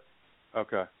degree. Yeah. But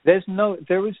okay. there is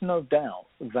no doubt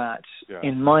that,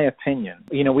 in my opinion,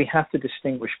 we have to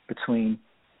distinguish between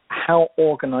how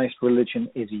organized religion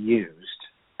is used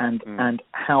and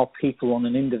how people on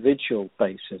an individual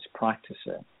basis practice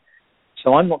it.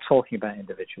 So I'm not talking about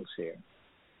individuals here.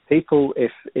 People,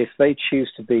 if they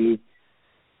choose to be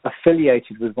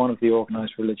affiliated with one of the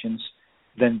organized religions,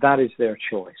 then that is their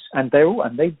choice. And they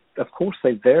of course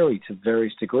they vary to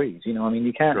various degrees.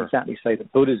 You can't exactly say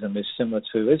that Buddhism is similar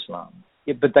to Islam,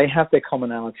 but they have their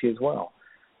commonality as well.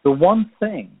 The one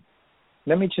thing,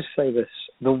 let me just say this,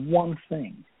 the one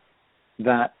thing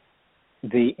that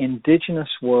the indigenous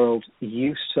world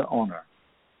used to honor,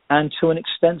 and to an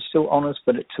extent still honors,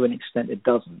 but to an extent it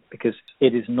doesn't, because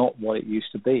it is not what it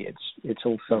used to be. It's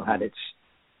also had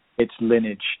its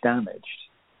lineage damaged.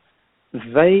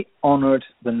 They honored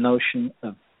the notion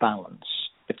of balance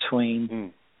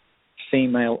between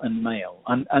female and male.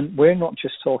 And we're not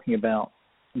just talking about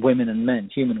women and men,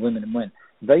 human women and men.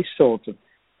 They saw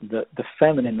the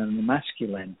feminine and the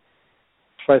masculine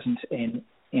present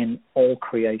in all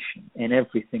creation, in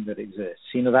everything that exists.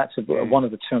 That's one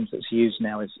of the terms that's used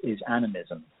now is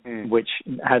animism, which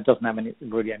doesn't have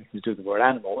really anything to do with the word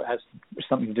animal. It has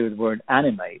something to do with the word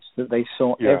animate, that they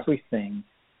saw everything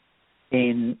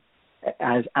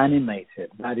as animated.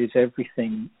 That is,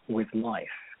 everything with life.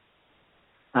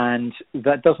 And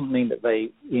that doesn't mean that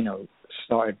they,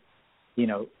 started,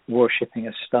 worshipping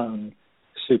a stone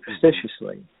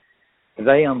superstitiously.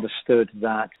 They understood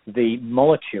that the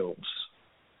molecules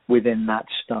within that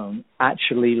stone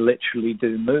actually literally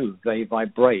do move. They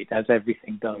vibrate, as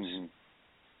everything does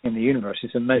in the universe.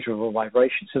 It's a measurable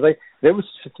vibration. So there was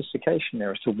sophistication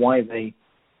there as to why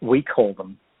we call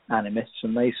them animists,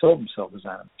 and they saw themselves as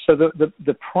animists. So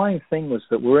the prime thing was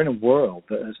that we're in a world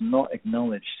that has not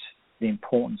acknowledged the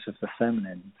importance of the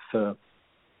feminine for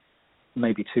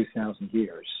maybe 2,000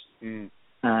 years.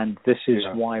 And this is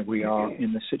why we are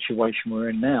in the situation we're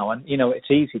in now. And,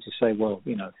 it's easy to say, well,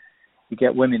 you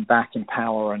get women back in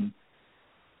power and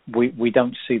we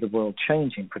don't see the world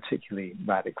changing particularly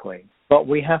radically. But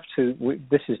we have to,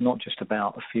 this is not just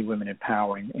about a few women in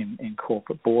power in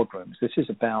corporate boardrooms. This is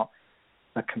about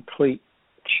a complete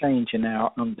change in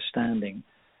our understanding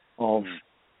of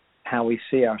how we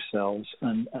see ourselves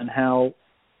and how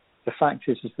the fact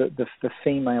is that the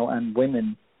female and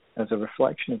women, as a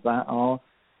reflection of that,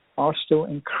 are still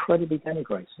incredibly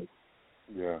denigrated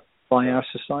by our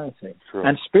society. True.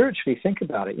 And spiritually, think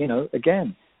about it.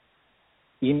 Again,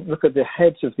 you look at the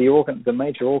heads of the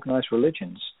major organized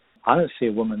religions. I don't see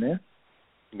a woman there.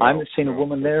 I haven't seen a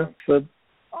woman there for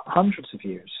hundreds of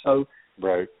years. So,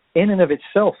 in and of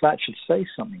itself, that should say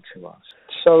something to us.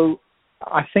 So,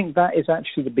 I think that is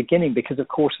actually the beginning, because, of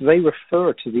course, they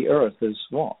refer to the Earth as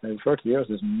what? They refer to the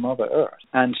Earth as Mother Earth.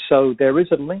 And so there is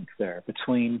a link there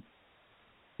between,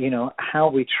 how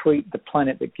we treat the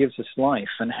planet that gives us life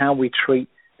and how we treat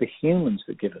the humans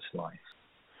that give us life.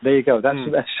 There you go. That's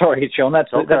sorry, John.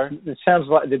 It sounds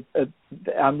like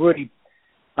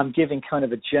I'm giving kind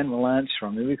of a general answer. I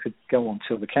mean, we could go on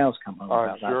till the cows come home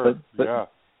about that.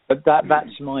 But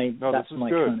that's my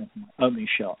kind of opening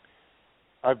shot.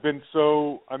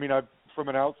 From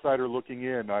an outsider looking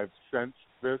in, I've sensed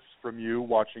this from you,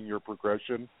 watching your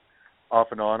progression off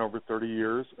and on over 30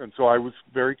 years. And so I was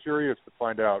very curious to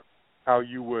find out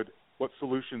what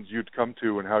solutions you'd come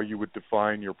to and how you would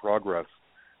define your progress.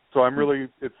 So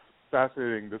it's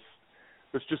fascinating.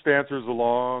 This just answers a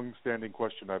long-standing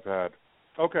question I've had.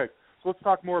 Okay, so let's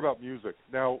talk more about music.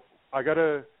 Now,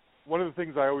 one of the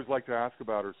things I always like to ask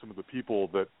about are some of the people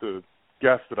that the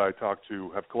guests that I talk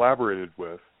to have collaborated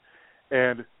with.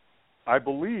 And I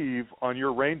believe on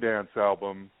your Rain Dance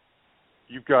album,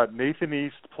 you've got Nathan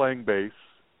East playing bass.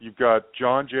 You've got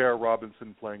John J.R.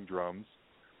 Robinson playing drums.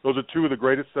 Those are two of the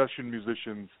greatest session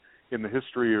musicians in the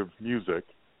history of music.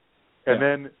 And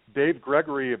then Dave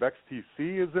Gregory of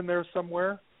XTC is in there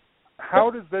somewhere.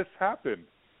 How does this happen?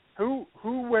 Who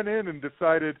went in and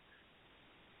decided,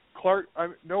 Clark,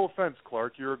 no offense,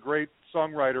 Clark, you're a great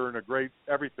songwriter and a great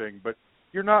everything, but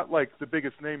you're not like the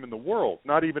biggest name in the world,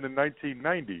 not even in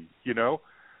 1990,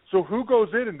 So who goes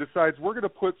in and decides we're going to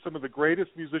put some of the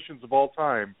greatest musicians of all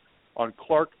time on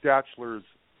Clark Datchler's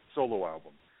solo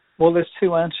album? Well, there's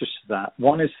two answers to that.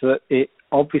 One is that it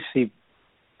obviously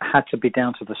had to be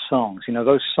down to the songs.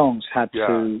 Those songs had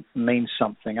to mean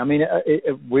something. I mean,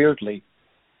 weirdly,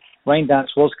 Rain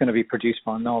Dance was going to be produced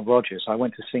by Nile Rodgers. I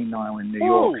went to see Nile in New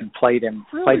York and played him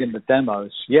the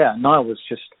demos. Yeah, Nile was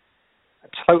just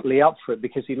totally up for it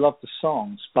because he loved the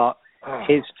songs, but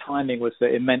his timing was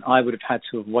that it meant I would have had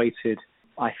to have waited,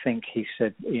 I think he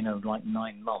said, like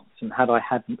 9 months. And had I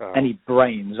had any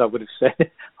brains, I would have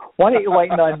said, why don't you wait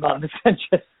 9 months and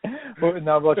just work with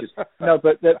Nile Rodgers? No,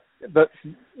 but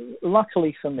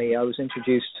luckily for me, I was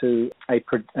introduced to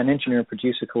an engineer and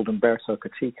producer called Umberto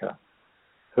Katika,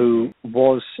 who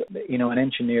was, an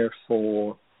engineer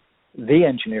for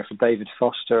David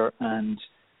Foster and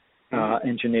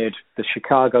engineered the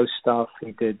Chicago stuff.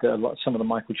 He did some of the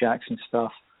Michael Jackson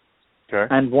stuff,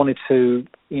 and wanted to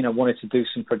do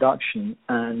some production.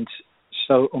 And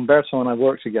so Umberto and I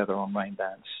worked together on Rain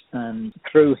Dance, and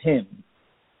through him,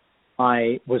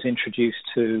 I was introduced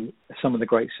to some of the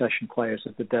great session players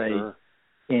of the day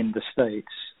in the States.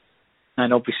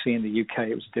 And obviously in the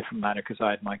UK, it was a different matter because I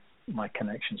had my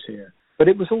connections here. But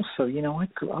it was also,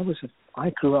 I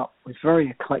grew up with very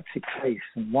eclectic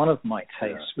tastes, and one of my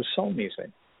tastes was soul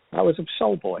music. I was a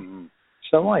soul boy.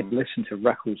 So I'd listen to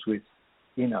records with,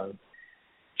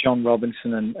 John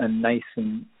Robinson and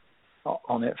Nathan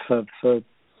on it for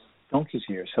donkey's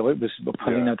years. So it was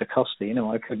Paulino da Costa.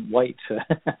 I couldn't wait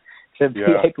to be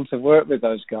able to work with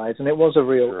those guys. And it was a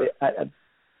real,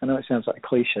 I know it sounds like a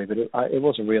cliche, but it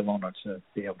was a real honor to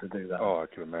be able to do that. Oh, I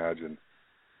can imagine.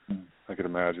 I can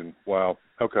imagine. Wow.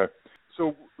 Okay.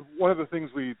 So one of the things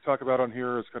we talk about on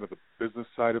here is kind of the business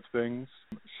side of things.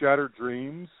 Shattered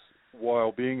Dreams,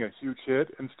 while being a huge hit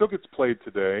and still gets played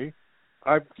today,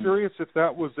 I'm curious if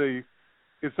that was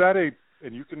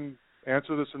and you can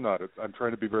answer this or not, I'm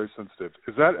trying to be very sensitive.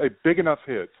 Is that a big enough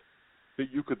hit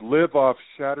that you could live off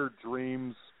Shattered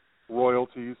Dreams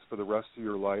royalties for the rest of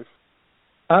your life?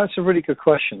 That's a really good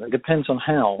question. It depends on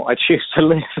how I choose to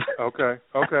live. Okay.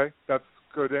 That's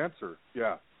a good answer.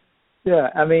 Yeah. Yeah,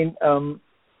 I mean,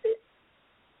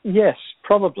 yes,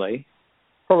 probably,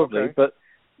 okay. But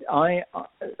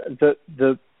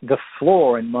the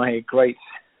flaw in my great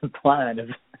plan of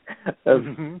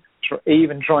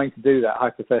even trying to do that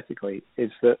hypothetically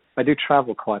is that I do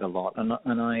travel quite a lot,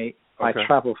 and I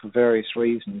travel for various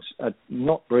reasons,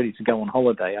 not really to go on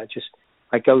holiday.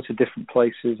 I go to different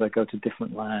places, I go to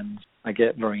different lands, I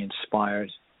get very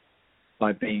inspired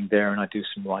by being there, and I do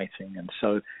some writing, and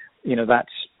so that's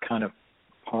kind of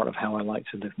part of how I like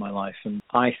to live my life. And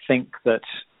I think that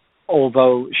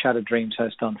although Shattered Dreams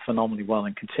has done phenomenally well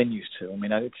and continues to, I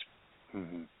mean,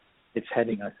 it's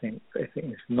heading, I think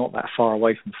it's not that far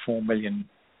away from 4 million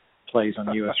plays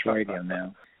on US radio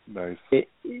now. Nice. It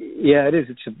is.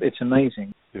 It's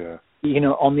amazing. Yeah.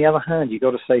 On the other hand, you've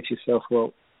got to say to yourself,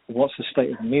 well, what's the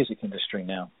state of the music industry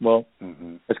now? Well,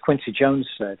 as Quincy Jones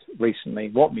said recently,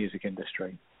 what music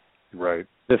industry? Right.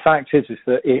 The fact is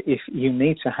that if you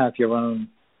need to have your own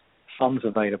funds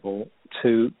available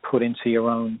to put into your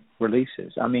own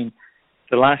releases. I mean,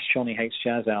 the last Johnny Hates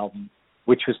Jazz album,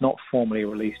 which was not formally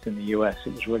released in the US,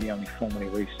 it was really only formally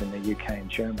released in the UK and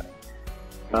Germany,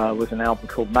 was an album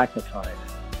called Magnetized.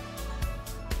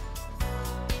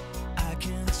 I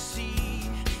can see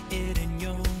it in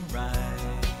your eyes.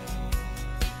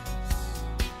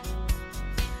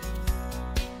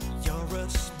 You're a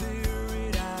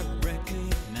spirit I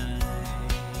recognize.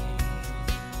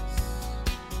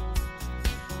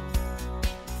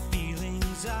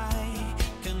 Feelings I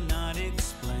cannot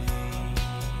explain.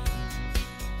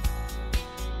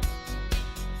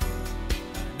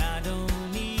 And I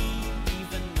don't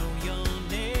even know your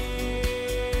name.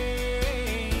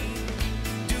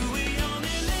 Do we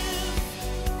only live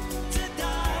to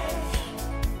die?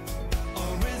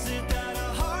 Or is it that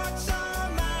our hearts are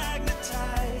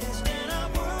magnetized and our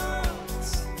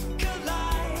worlds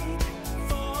collide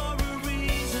for a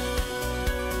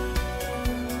reason?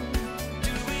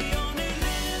 Do we only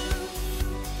live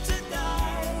to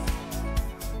die?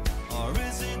 Or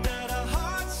is it that our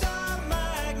hearts are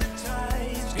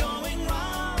magnetized, going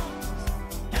round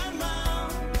and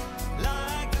round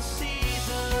like the seasons?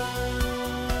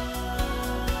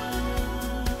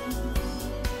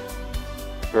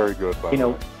 Very good, by the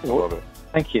way. I love it.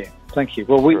 Thank you.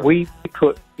 Well, we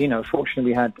put, fortunately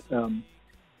we had a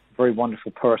very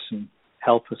wonderful person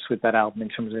help us with that album in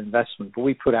terms of investment, but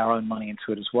we put our own money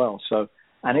into it as well. So,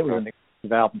 and it was an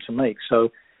expensive album to make. So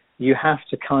you have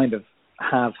to kind of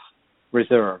have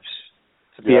reserves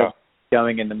to be able to be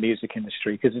going in the music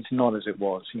industry, because it's not as it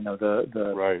was.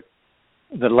 Right.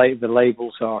 The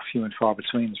labels are few and far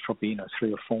between. There's probably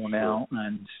 3 or 4 now,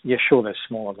 and sure there's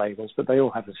smaller labels, but they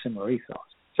all have a similar ethos.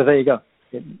 So there you go.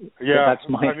 That's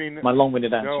my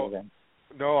long-winded answer then.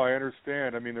 No, I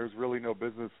understand. I mean, there's really no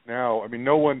business now. I mean,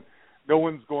 no one's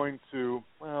going to,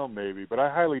 well, maybe, but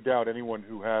I highly doubt anyone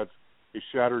who has a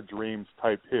Shattered Dreams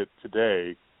type hit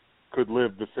today could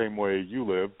live the same way you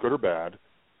live, good or bad,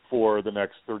 for the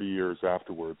next 30 years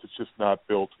afterwards. It's just not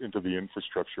built into the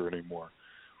infrastructure anymore.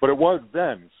 But it was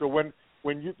then. So when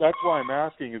you, that's why I'm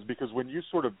asking, is because when you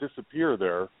sort of disappear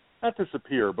there, not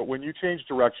disappear, but when you change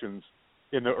directions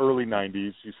in the early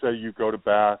 90s, you say you go to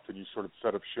Bath and you sort of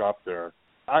set up shop there.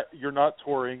 You're not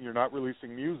touring, you're not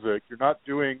releasing music, you're not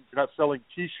selling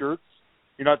T-shirts,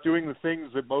 you're not doing the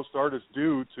things that most artists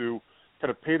do to kind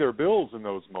of pay their bills in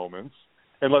those moments,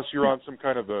 unless you're on some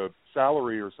kind of a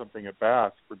salary or something at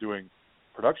Bath for doing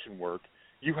production work.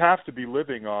 You have to be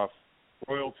living off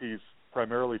royalties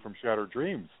primarily from Shattered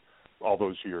Dreams all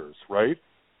those years, right?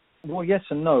 Well, yes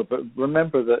and no, but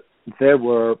remember that there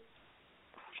were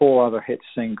 4 other hit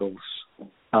singles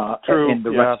in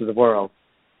the rest of the world.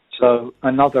 So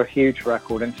another huge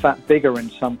record, in fact bigger in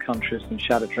some countries than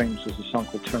Shattered Dreams, was a song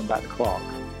called Turn Back the Clock.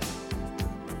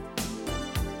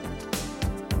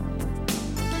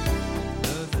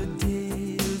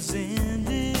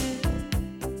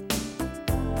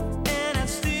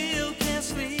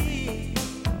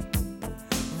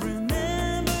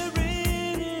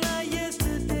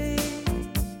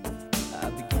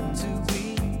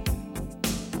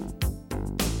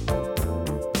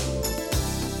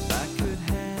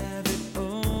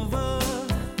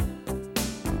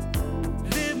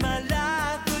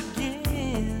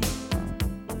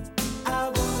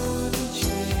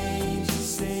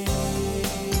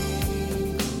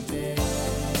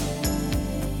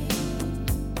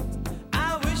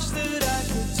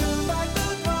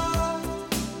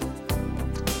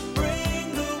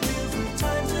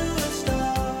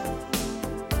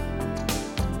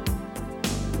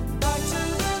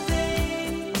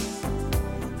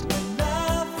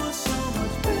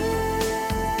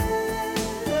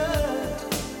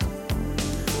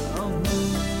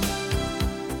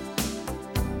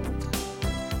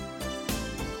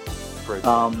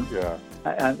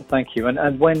 And thank you.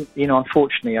 And when,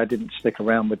 unfortunately, I didn't stick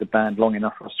around with the band long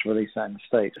enough for us to release that in the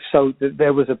States. So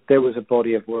there was a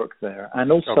body of work there.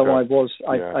 And also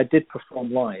I did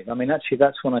perform live. I mean, actually,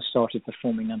 that's when I started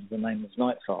performing under the name of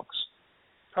Night Fox.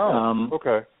 Oh,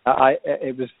 okay.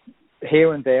 It was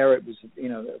here and there. It was,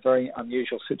 very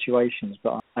unusual situations,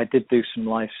 but I did do some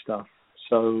live stuff.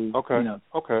 So,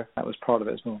 that was part of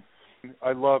it as well.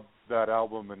 I love that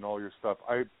album and all your stuff.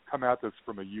 I come at this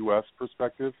from a U.S.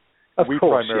 perspective. We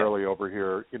primarily over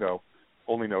here,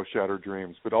 only know Shattered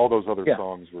Dreams, but all those other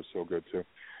songs were so good too.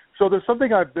 So there's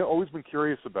something I've always been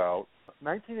curious about.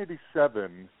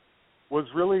 1987 was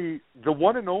really the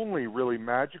one and only really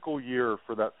magical year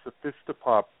for that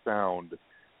sophistopop sound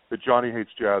that Johnny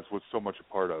Hates Jazz was so much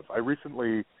a part of. I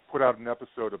recently put out an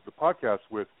episode of the podcast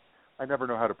with, I never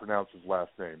know how to pronounce his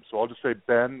last name, so I'll just say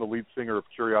Ben, the lead singer of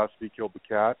Curiosity Killed the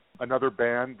Cat, another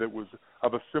band that was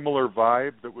of a similar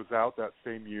vibe that was out that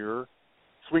same year.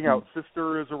 Swing Out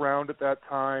Sister is around at that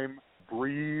time,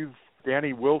 Breathe,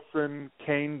 Danny Wilson,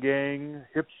 Kane Gang,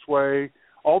 Hip Sway,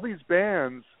 all these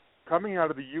bands coming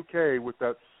out of the UK with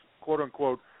that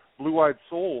quote-unquote blue-eyed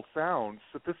soul sound,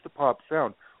 sophistopop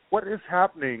sound. What is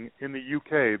happening in the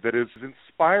UK that is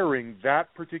inspiring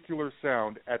that particular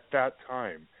sound at that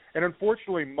time? And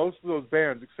unfortunately, most of those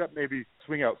bands, except maybe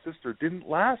Swing Out Sister, didn't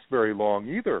last very long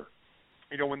either.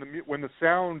 When the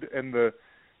sound and the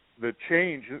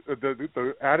change,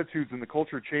 the attitudes and the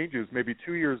culture changes, maybe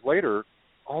 2 years later,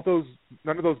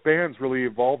 none of those bands really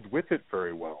evolved with it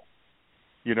very well.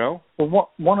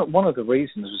 Well, one of the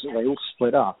reasons was that they all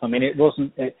split up. I mean, it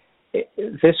wasn't.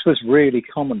 This was really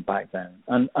common back then,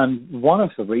 and one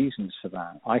of the reasons for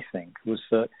that, I think, was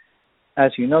that,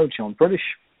 as you know, John, British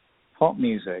pop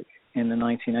music in the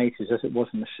 1980s, as it was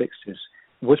in the 60s,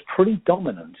 was pretty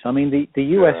dominant. I mean, the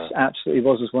US absolutely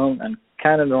was as well, and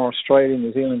Canada, Australia,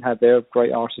 New Zealand had their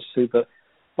great artists too. But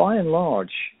by and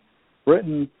large,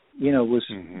 Britain,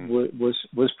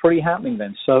 was pretty happening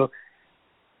then. So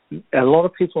a lot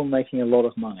of people were making a lot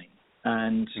of money,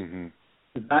 and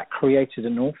that created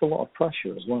an awful lot of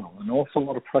pressure as well, an awful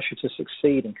lot of pressure to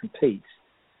succeed and compete.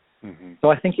 So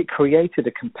I think it created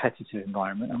a competitive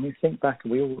environment. And we think back,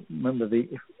 we all remember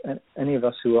if any of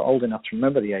us who are old enough to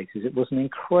remember the 80s, it was an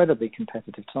incredibly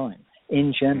competitive time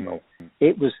in general.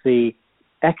 It was the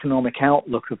economic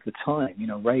outlook of the time.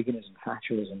 Reaganism,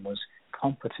 Thatcherism was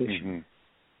competition.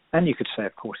 And you could say,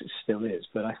 of course, it still is,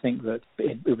 but I think that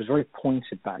it was very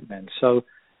pointed back then. So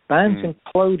bands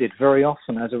imploded very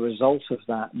often as a result of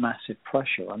that massive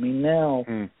pressure. I mean, now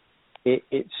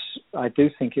I do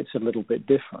think it's a little bit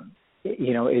different.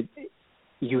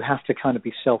 you have to kind of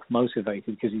be self-motivated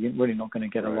because you're really not going to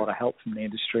get a lot of help from the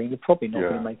industry, and you're probably not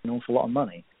going to make an awful lot of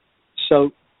money.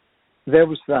 So there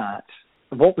was that.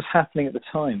 What was happening at the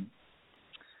time?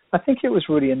 I think it was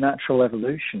really a natural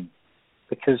evolution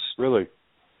because... Really?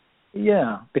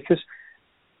 Yeah, because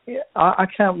I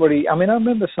can't really... I mean, I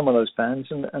remember some of those bands,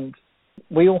 and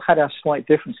we all had our slight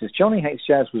differences. Johnny Hates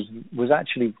Jazz was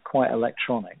actually quite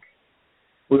electronic.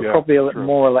 We were probably a little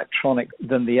more electronic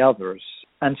than the others.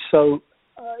 And so,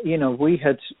 we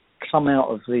had come out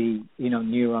of the,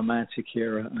 new romantic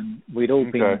era, and we'd all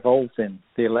been involved in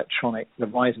the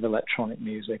rise of electronic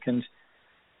music. And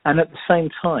at the same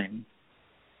time,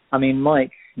 I mean,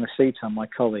 Mike Masita, my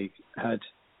colleague,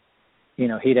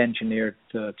 he'd engineered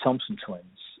the Thompson Twins.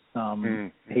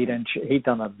 He'd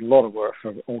done a lot of work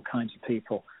for all kinds of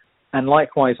people. And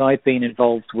likewise, I'd been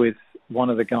involved with one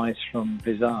of the guys from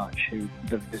Visage,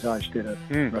 the Visage did a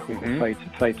record called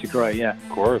Fade to Grey, yeah. Of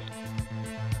course.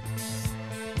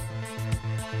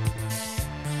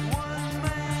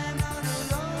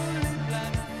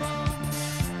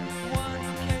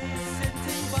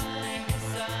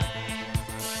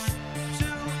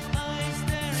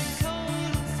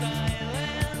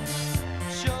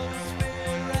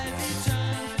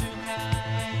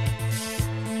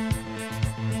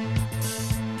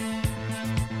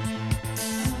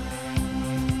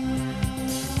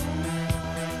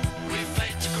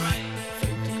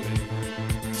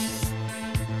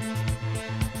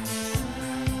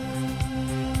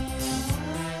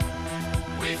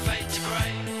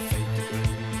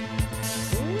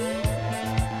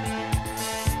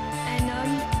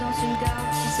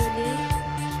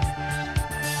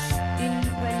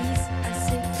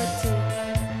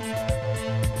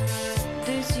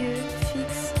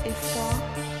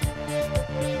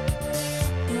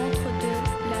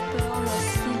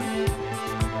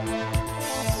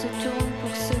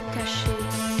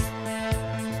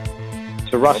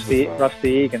 So Rusty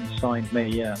Egan signed me,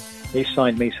 yeah. He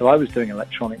signed me, so I was doing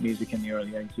electronic music in the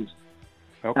early 80s.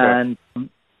 Okay. And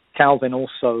Calvin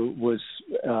also was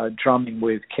drumming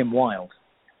with Kim Wilde.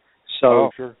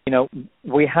 So,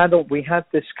 we had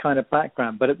this kind of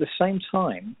background, but at the same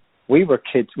time, we were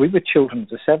children of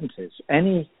the 70s.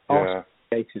 Any artists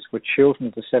in the 80s were children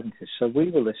of the 70s, so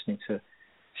we were listening to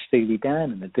Steely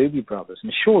Dan and the Doobie Brothers,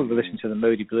 and sure, we were listening to the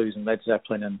Moody Blues and Led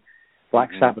Zeppelin and Black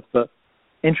Sabbath, but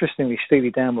interestingly, Steely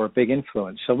Dan were a big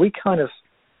influence. So we kind of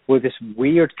were this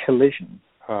weird collision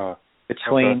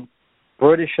between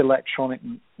British electronic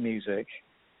music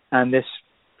and this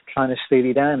kind of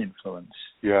Steely Dan influence.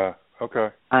 Yeah, okay.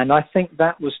 And I think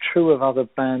that was true of other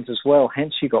bands as well.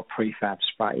 Hence you got Prefab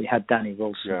Spat, you had Danny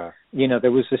Wilson. Yeah.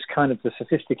 There was this kind of, the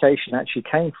sophistication actually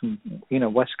came from,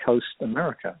 West Coast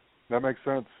America. That makes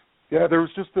sense. Yeah, there was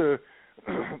just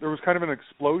there was kind of an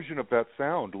explosion of that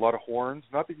sound. A lot of horns.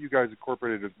 Not that you guys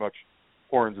incorporated as much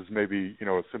horns as maybe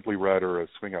a Simply Red or a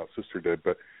Swing Out Sister did,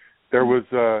 but there was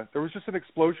just an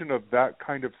explosion of that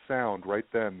kind of sound right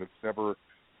then that's never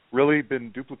really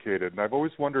been duplicated. And I've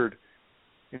always wondered,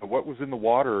 what was in the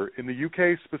water in the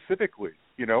UK specifically.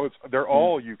 They're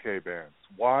all UK bands.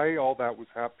 Why all that was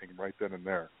happening right then and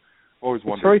there? Always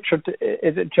wondered.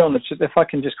 It's very John, if I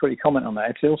can just quickly comment on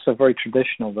that, it's also very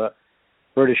traditional that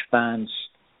British bands,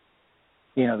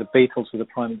 the Beatles were the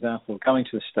prime example, going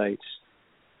to the States,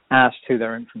 asked who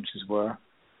their influences were.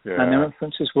 Yeah. And their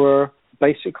influences were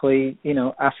basically,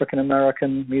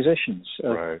 African-American musicians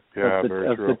of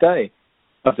the day,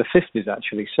 of the 50s,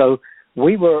 actually. So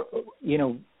we were,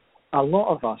 a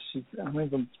lot of us, I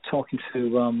remember talking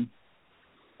to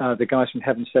the guys from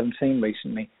Heaven 17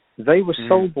 recently, they were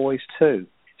soul boys too.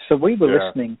 So we were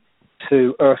listening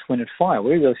to Earth, Wind and Fire.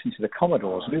 We were listening to the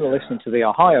Commodores. We were listening to the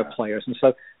Ohio Players. And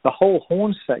so the whole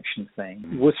horn section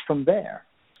thing was from there.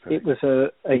 It was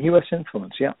a U.S.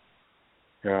 influence, yeah.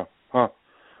 Yeah. Huh.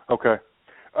 Okay.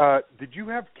 Did you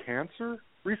have cancer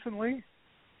recently,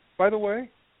 by the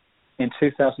way? In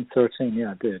 2013,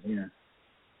 yeah, I did, yeah.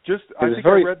 I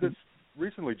read this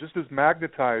recently. Just as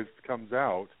Magnetized comes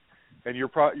out, and you're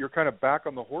kind of back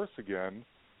on the horse again,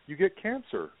 you get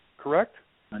cancer, correct?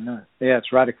 I know. Yeah,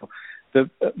 it's radical. The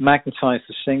Magnetized,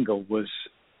 the single, was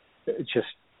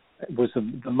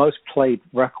the most played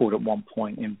record at one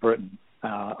point in Britain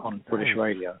on British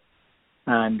radio,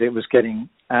 and it was getting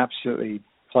absolutely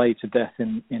played to death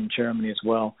in Germany as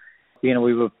well. We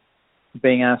were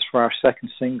being asked for our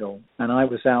second single, and I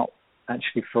was out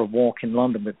actually for a walk in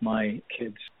London with my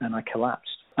kids, and I collapsed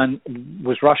and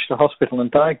was rushed to hospital and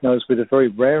diagnosed with a very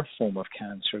rare form of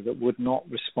cancer that would not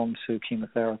respond to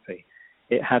chemotherapy.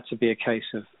 It had to be a case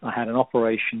of I had an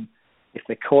operation. If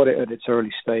they caught it at its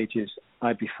early stages,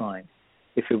 I'd be fine.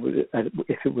 if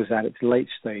it was at its late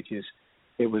stages,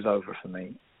 it was over for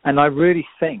me. And I really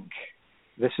think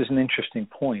this is an interesting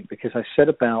point, because I said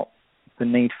about the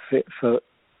need for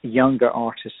younger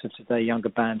artists of today, younger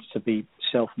bands, to be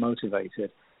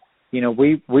self-motivated. You know,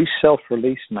 we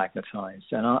self-released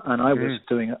Magnetized, and I was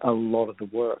doing a lot of the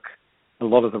work, a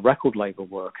lot of the record label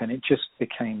work, and it just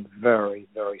became very,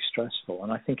 very stressful.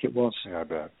 And I think it was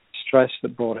stress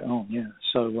that brought it on,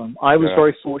 So I was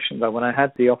very fortunate, though. When I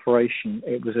had the operation,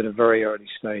 it was at a very early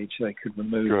stage. They could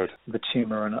remove the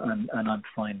tumor, and I'm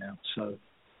fine now. So,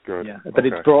 but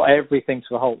it brought everything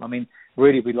to a halt. I mean,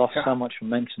 really, we lost so much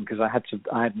momentum because I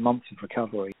had months of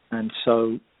recovery, and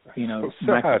so, you know,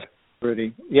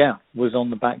 really, was on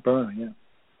the back burner,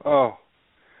 Oh.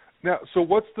 Now, so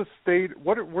what's the state,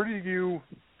 where you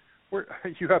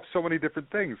have so many different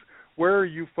things. Where are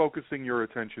you focusing your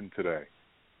attention today?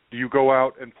 Do you go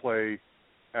out and play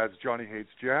as Johnny Hates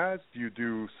Jazz? Do you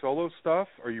do solo stuff?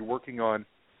 Are you working on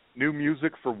new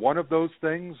music for one of those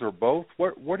things or both?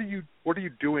 What are you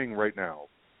doing right now?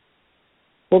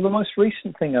 Well, the most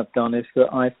recent thing I've done is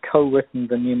that I've co-written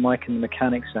the new Mike and the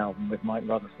Mechanics album with Mike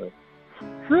Rutherford.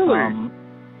 Really?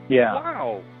 Yeah.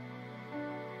 Wow.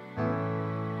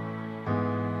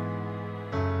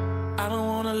 I don't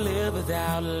want to live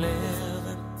without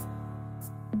living.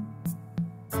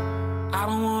 I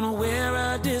don't want to wear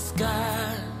a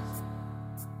disguise.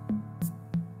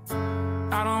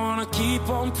 I don't want to keep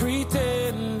on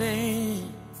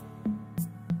pretending,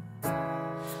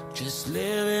 just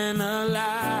living a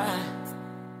lie.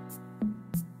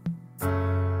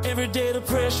 Every day the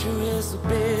pressure is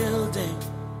building.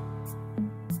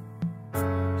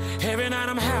 Every night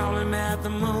I'm howling at the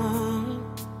moon,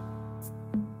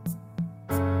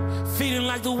 feeling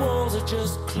like the walls are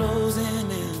just closing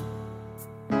in.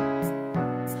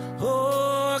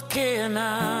 Oh, what can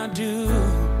I do?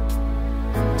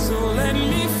 So let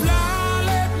me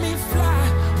fly,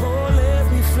 oh, let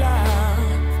me fly.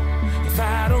 If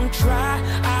I don't try,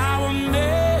 I will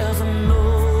never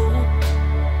know.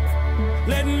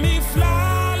 Let me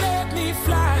fly,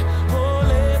 oh,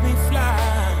 let me fly.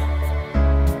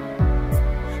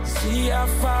 See how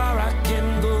far I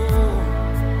can go.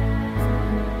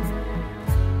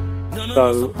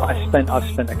 So I've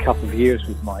spent a couple of years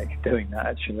with Mike doing that,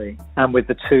 actually, and with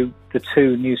the two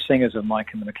new singers of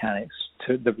Mike and the Mechanics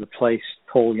that replaced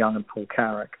Paul Young and Paul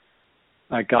Carrick,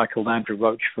 a guy called Andrew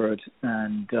Roachford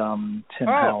and Tim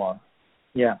Howler.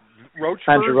 Yeah, Roachford,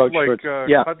 Andrew Roachford,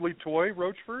 like cuddly toy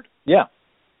Roachford. Yeah.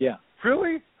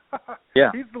 Really?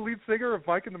 Yeah. He's the lead singer of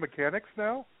Mike and the Mechanics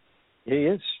now. He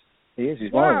is.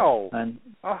 He's wow. And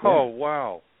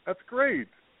wow, that's great.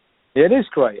 It is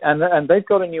great, and they've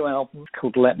got a new album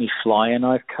called Let Me Fly, and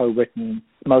I've co-written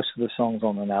most of the songs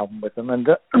on an album with them, and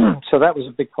so that was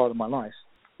a big part of my life.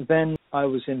 Then I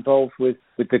was involved with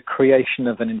the creation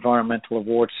of an environmental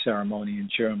awards ceremony in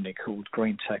Germany called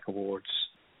Green Tech Awards.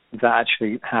 That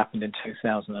actually happened in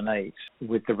 2008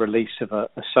 with the release of a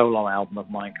solo album of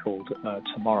mine called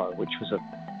Tomorrow, which was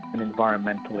an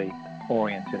environmentally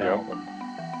oriented album.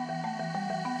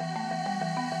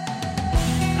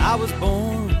 I was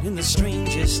born in the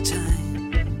strangest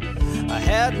time. I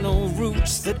had no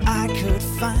roots that I could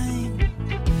find.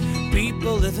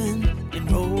 People living in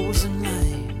rows and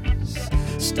lines,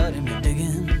 studying and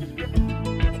digging.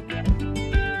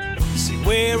 See,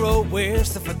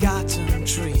 where's the forgotten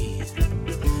tree?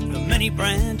 The many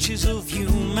branches of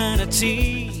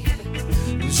humanity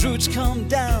whose roots come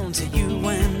down to you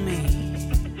and me.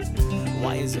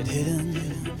 Why is it hidden?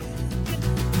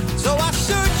 So I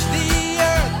search the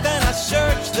earth and I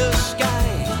search the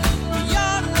sky,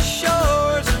 beyond the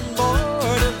shores and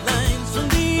borderlines, from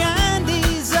the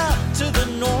Andes up to the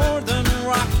northern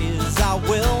Rockies. I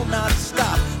will not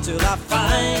stop till I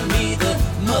find me the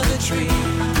mother tree.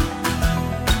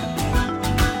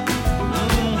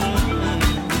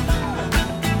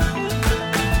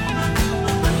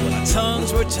 Our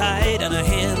tongues were tied and our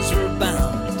hands were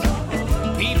bound,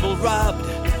 people robbed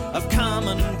of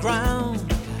common ground.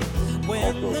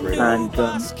 And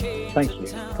thank you.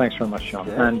 Thanks very much, John.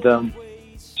 And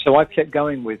so I've kept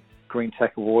going with Green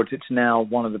Tech Awards. It's now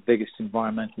one of the biggest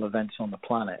environmental events on the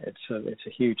planet. It's a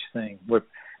huge thing.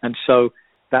 And so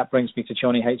that brings me to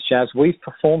Johnny Hates Jazz. We've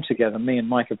performed together. Me and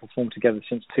Mike have performed together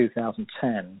since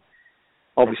 2010.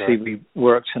 Obviously, we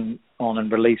worked on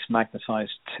and released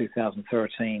Magnetized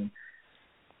 2013.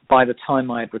 By the time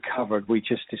I had recovered, we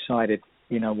just decided,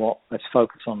 you know what, let's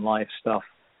focus on live stuff.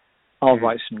 I'll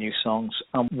write some new songs.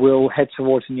 We'll head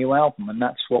towards a new album, and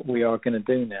that's what we are going to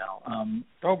do now.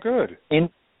 Good.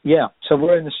 So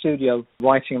we're in the studio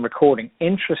writing and recording.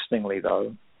 Interestingly,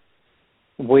 though,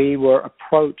 we were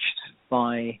approached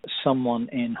by someone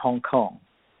in Hong Kong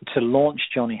to launch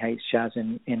Johnny Hates Jazz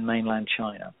in mainland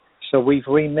China. So we've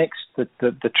remixed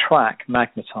the track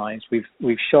Magnetized.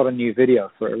 We've shot a new video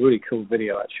for it, a really cool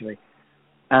video actually.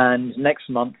 And next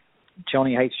month,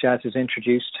 Johnny Hates Jazz is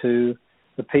introduced to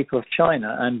the people of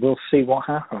China, and we'll see what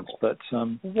happens. But that's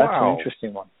an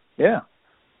interesting one. Yeah.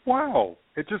 Wow.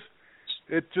 It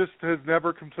just has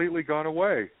never completely gone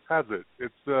away, has it?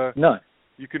 It's no.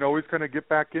 You can always kind of get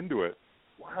back into it.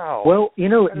 Wow. Well,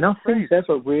 nothing's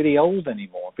ever really old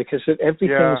anymore because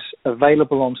everything's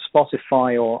available on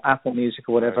Spotify or Apple Music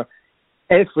or whatever.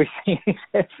 Right.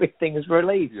 Everything is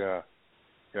released. Yeah.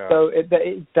 Yeah. So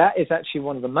that is actually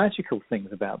one of the magical things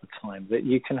about the time, that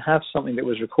you can have something that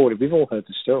was recorded. We've all heard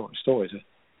the stories of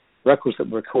records that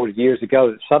were recorded years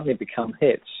ago that suddenly become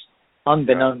hits,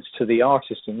 unbeknownst to the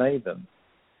artist who made them.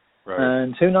 Right.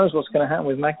 And who knows what's going to happen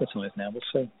with Magnetized now? We'll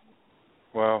see.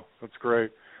 Wow, that's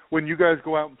great. When you guys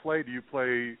go out and play, do you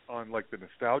play on like the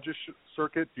nostalgia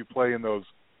circuit? Do you play in those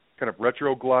kind of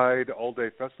retro glide all-day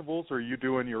festivals, or are you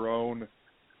doing your own,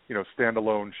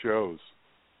 standalone shows?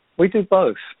 We do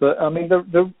both, but I mean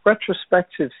the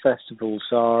retrospective festivals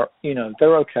are,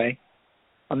 they're okay.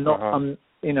 I'm not.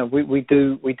 We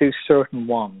do certain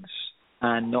ones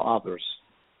and not others.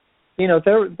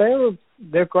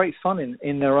 They're great fun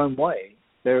in their own way.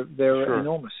 They're sure.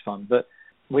 enormous fun. But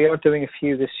we are doing a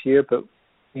few this year, but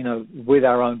with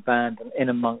our own band and in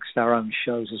amongst our own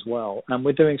shows as well. And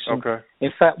we're doing some. Okay.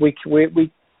 In fact, we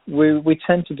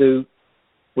tend to do.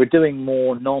 We're doing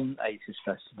more non-80s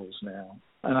festivals now,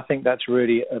 and I think that's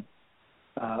really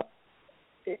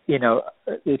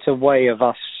it's a way of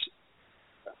us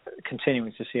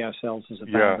continuing to see ourselves as a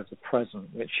band of the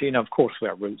present, which, of course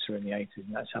our roots are in the 80s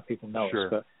and that's how people know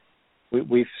us, but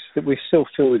we still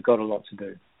feel we've got a lot to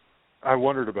do. I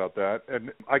wondered about that,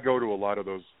 and I go to a lot of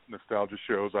those nostalgia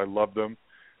shows. I love them,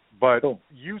 but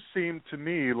you seem to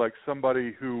me like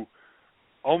somebody who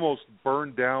almost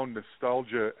burned down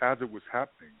nostalgia as it was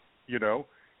happening.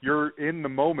 You're in the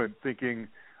moment thinking,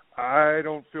 I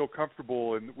don't feel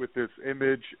comfortable with this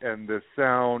image and this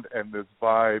sound and this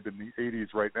vibe in the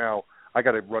 80s right now. I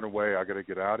got to run away. I got to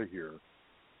get out of here.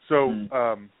 So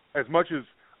as much as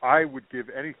I would give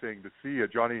anything to see a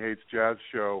Johnny Hates Jazz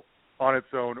show on its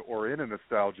own or in a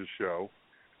nostalgia show,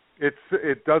 it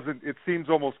seems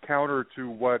almost counter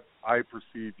to what I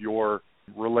perceive your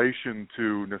relation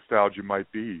to nostalgia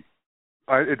might be.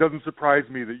 It doesn't surprise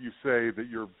me that you say that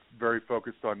you're very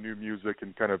focused on new music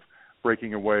and kind of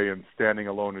breaking away and standing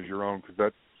alone as your own, because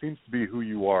that seems to be who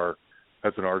you are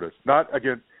as an artist. That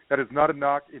is not a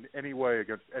knock in any way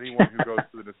against anyone who goes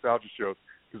to the nostalgia shows,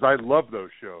 because I love those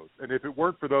shows. And if it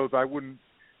weren't for those, I wouldn't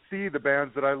see the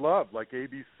bands that I love, like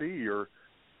ABC or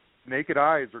Naked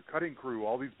Eyes or Cutting Crew,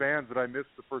 all these bands that I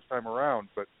missed the first time around.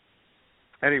 But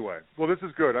anyway, well, this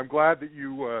is good. I'm glad that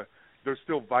you there's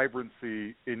still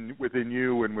vibrancy within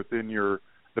you and within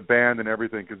the band and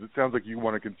everything, because it sounds like you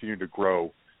want to continue to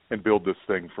grow and build this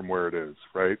thing from where it is,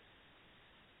 right?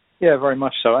 Yeah, very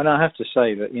much so. And I have to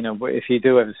say that, if you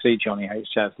do ever see Johnny Hates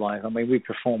Jazz live, I mean, we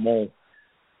perform all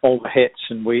the hits,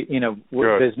 and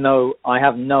I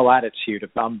have no attitude.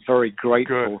 I'm very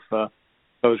grateful for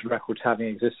those records having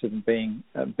existed and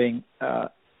being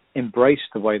embraced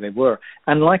the way they were.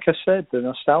 And like I said, the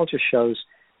nostalgia shows,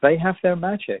 they have their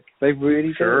magic. They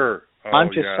really do. Oh, I'm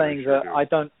just saying that I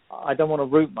don't want to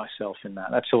root myself in that.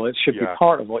 That's all. It should be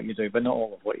part of what you do, but not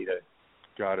all of what you do.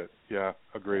 Got it. Yeah,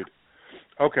 agreed.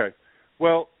 Okay.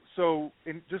 Well, so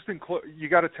you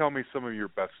got to tell me some of your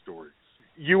best stories.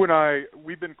 You and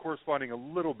we've been corresponding a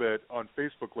little bit on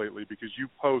Facebook lately because you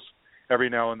post every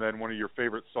now and then one of your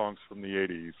favorite songs from the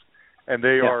 80s, and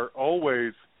they are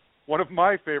always one of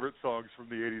my favorite songs from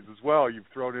the 80s as well. You've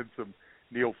thrown in some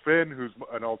Neil Finn, who's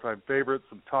an all-time favorite,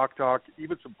 some Talk Talk,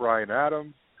 even some Bryan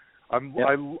Adams.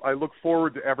 I look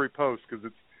forward to every post because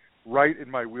it's right in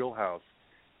my wheelhouse.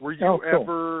 Were you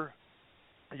ever...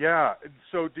 Yeah.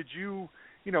 So did you,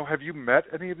 have you met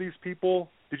any of these people?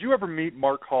 Did you ever meet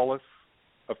Mark Hollis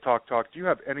of Talk Talk? Do you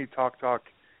have any Talk Talk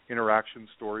interaction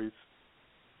stories?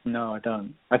 No, I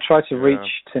don't. I tried to reach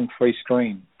Tim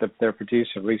Freescreen, their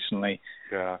producer, recently,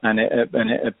 and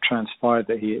it transpired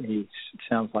that he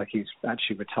sounds like he's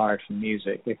actually retired from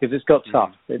music because it's got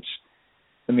tough. It's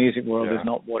the music world is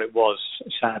not what it was.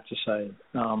 Sad to say.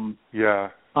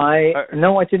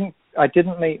 I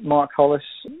didn't meet Mark Hollis.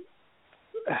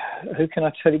 Who can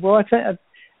I tell you? Well,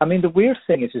 I mean, the weird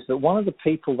thing is that one of the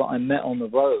people that I met on the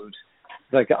road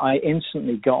that I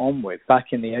instantly got on with back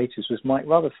in the 80s was Mike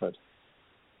Rutherford.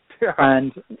 Yeah.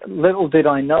 And little did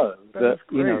I know that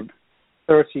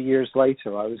 30 years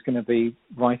later I was going to be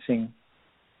writing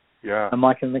Yeah. a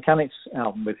Mike and the Mechanics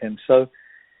album with him. So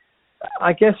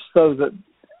I guess, though, that,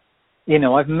 you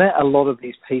know, I've met a lot of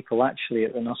these people actually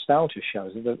at the nostalgia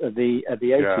shows, at the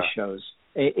 80s shows,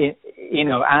 you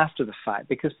know, after the fact,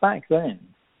 because back then,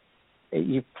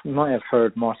 you might have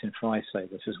heard Martin Fry say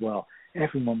this as well,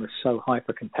 everyone was so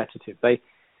hyper-competitive. They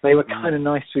were kind of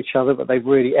nice to each other, but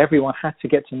everyone had to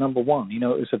get to number one. You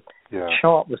know,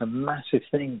 chart was a massive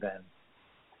thing then.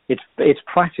 It's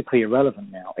practically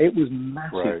irrelevant now. It was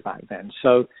massive back then.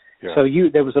 So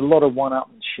there was a lot of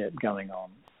one-upmanship going on.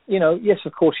 You know, yes,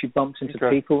 of course, you bumped into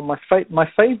people. My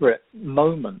favorite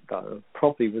moment, though,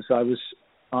 probably was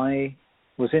I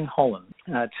was in Holland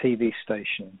at a TV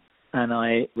station, and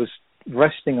I was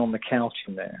resting on the couch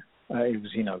in there. It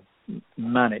was, you know,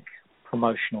 manic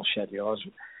promotional schedule. I was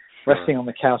resting on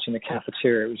the couch in the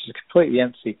cafeteria. It was just completely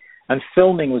empty, and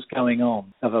filming was going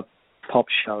on of a pop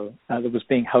show that was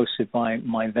being hosted by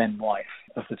my then wife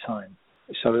of the time.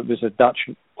 So it was a Dutch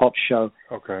pop show,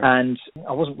 and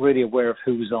I wasn't really aware of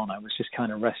who was on. I was just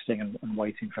kind of resting and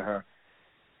waiting for her.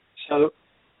 So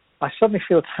I suddenly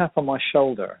feel a tap on my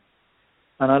shoulder,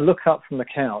 and I look up from the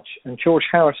couch, and George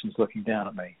Harrison's looking down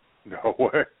at me. No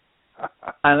way.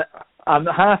 And I'm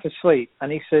half asleep,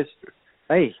 and he says,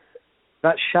 "Hey,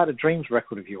 that Shattered Dreams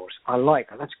record of yours, I like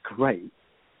that. That's great."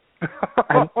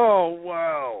 Oh,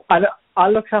 wow. And I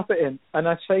look up at him, and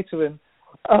I say to him,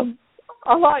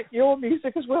 I like your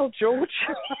music as well, George.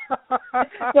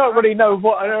 Don't really know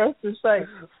what on earth to say.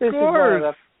 This is one of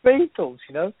the Beatles,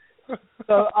 you know.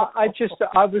 So I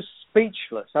was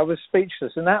speechless.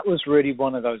 And that was really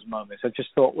one of those moments. I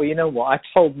just thought, well, you know what? I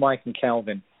told Mike and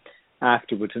Calvin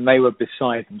afterwards, and they were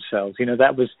beside themselves. You know,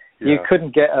 that was, you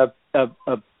couldn't get a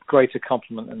greater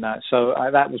compliment than that. So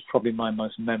that was probably my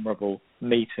most memorable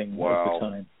meeting of the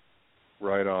time.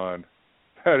 Right on.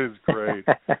 That is great.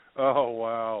 Oh,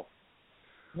 wow.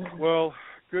 Well,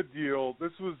 good deal.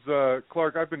 This was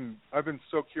Clark. I've been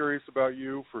so curious about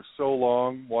you for so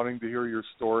long, wanting to hear your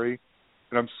story,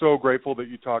 and I'm so grateful that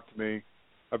you talked to me.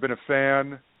 I've been a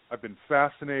fan. I've been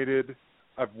fascinated.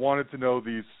 I've wanted to know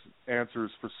these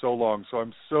answers for so long, so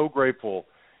I'm so grateful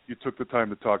you took the time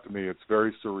to talk to me. It's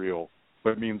very surreal,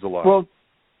 but it means a lot. Well,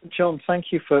 John,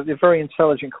 thank you for the very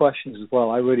intelligent questions as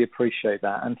well. I really appreciate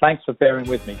that, and thanks for bearing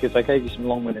with me, because I gave you some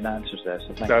long-winded answers there.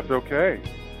 So That's okay.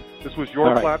 This was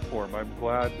your platform. I'm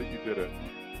glad that you did it.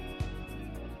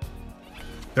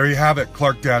 There you have it,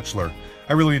 Clark Datchler.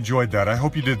 I really enjoyed that. I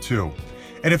hope you did too.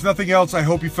 And if nothing else, I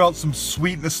hope you felt some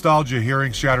sweet nostalgia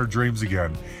hearing Shattered Dreams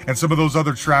again, and some of those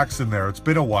other tracks in there. It's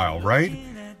been a while, right?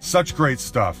 Such great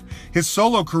stuff. His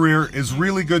solo career is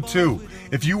really good too.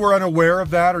 If you were unaware of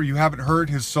that, or you haven't heard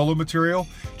his solo material,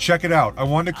 check it out. I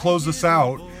wanted to close this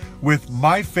out with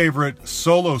my favorite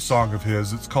solo song of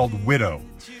his. It's called Widow.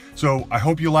 So I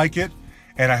hope you like it,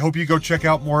 and I hope you go check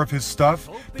out more of his stuff.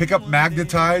 Pick up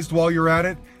Magnetized while you're at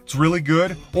it. It's really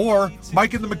good. Or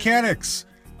Mike and the Mechanics.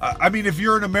 I mean, if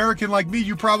you're an American like me,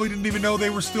 you probably didn't even know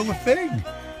they were still a thing.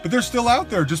 But they're still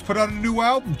out there. Just put out a new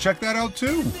album. Check that out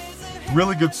too.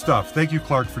 Really good stuff. Thank you,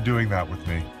 Clark, for doing that with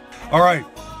me. All right,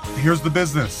 here's the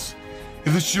business.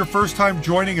 If this is your first time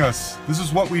joining us, this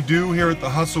is what we do here at The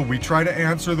Hustle. We try to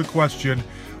answer the question,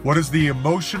 what is the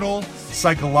emotional,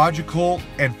 psychological,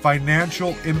 and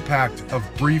financial impact of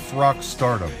brief rock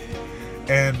stardom?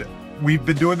 And we've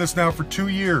been doing this now for 2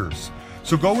 years.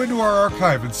 So go into our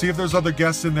archive and see if there's other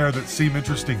guests in there that seem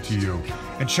interesting to you.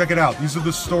 And check it out. These are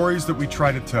the stories that we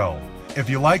try to tell. If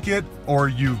you like it, or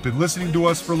you've been listening to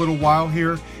us for a little while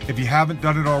here, if you haven't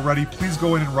done it already, please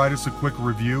go in and write us a quick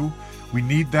review. We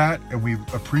need that, and we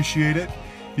appreciate it.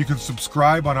 You can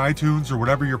subscribe on iTunes or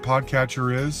whatever your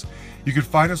podcatcher is. You can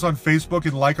find us on Facebook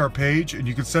and like our page, and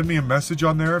you can send me a message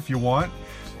on there if you want.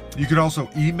 You can also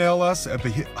email us at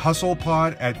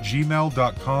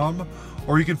thehustlepod@gmail.com,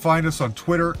 or you can find us on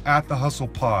Twitter at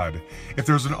thehustlepod. If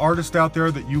there's an artist out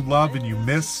there that you love and you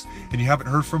miss and you haven't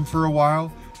heard from for a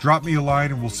while, drop me a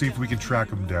line and we'll see if we can track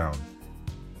them down.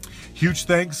 Huge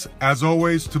thanks, as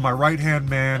always, to my right-hand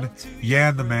man,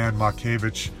 Jan the Man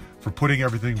Makevich, for putting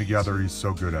everything together. He's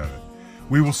so good at it.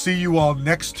 We will see you all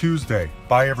next Tuesday.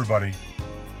 Bye, everybody.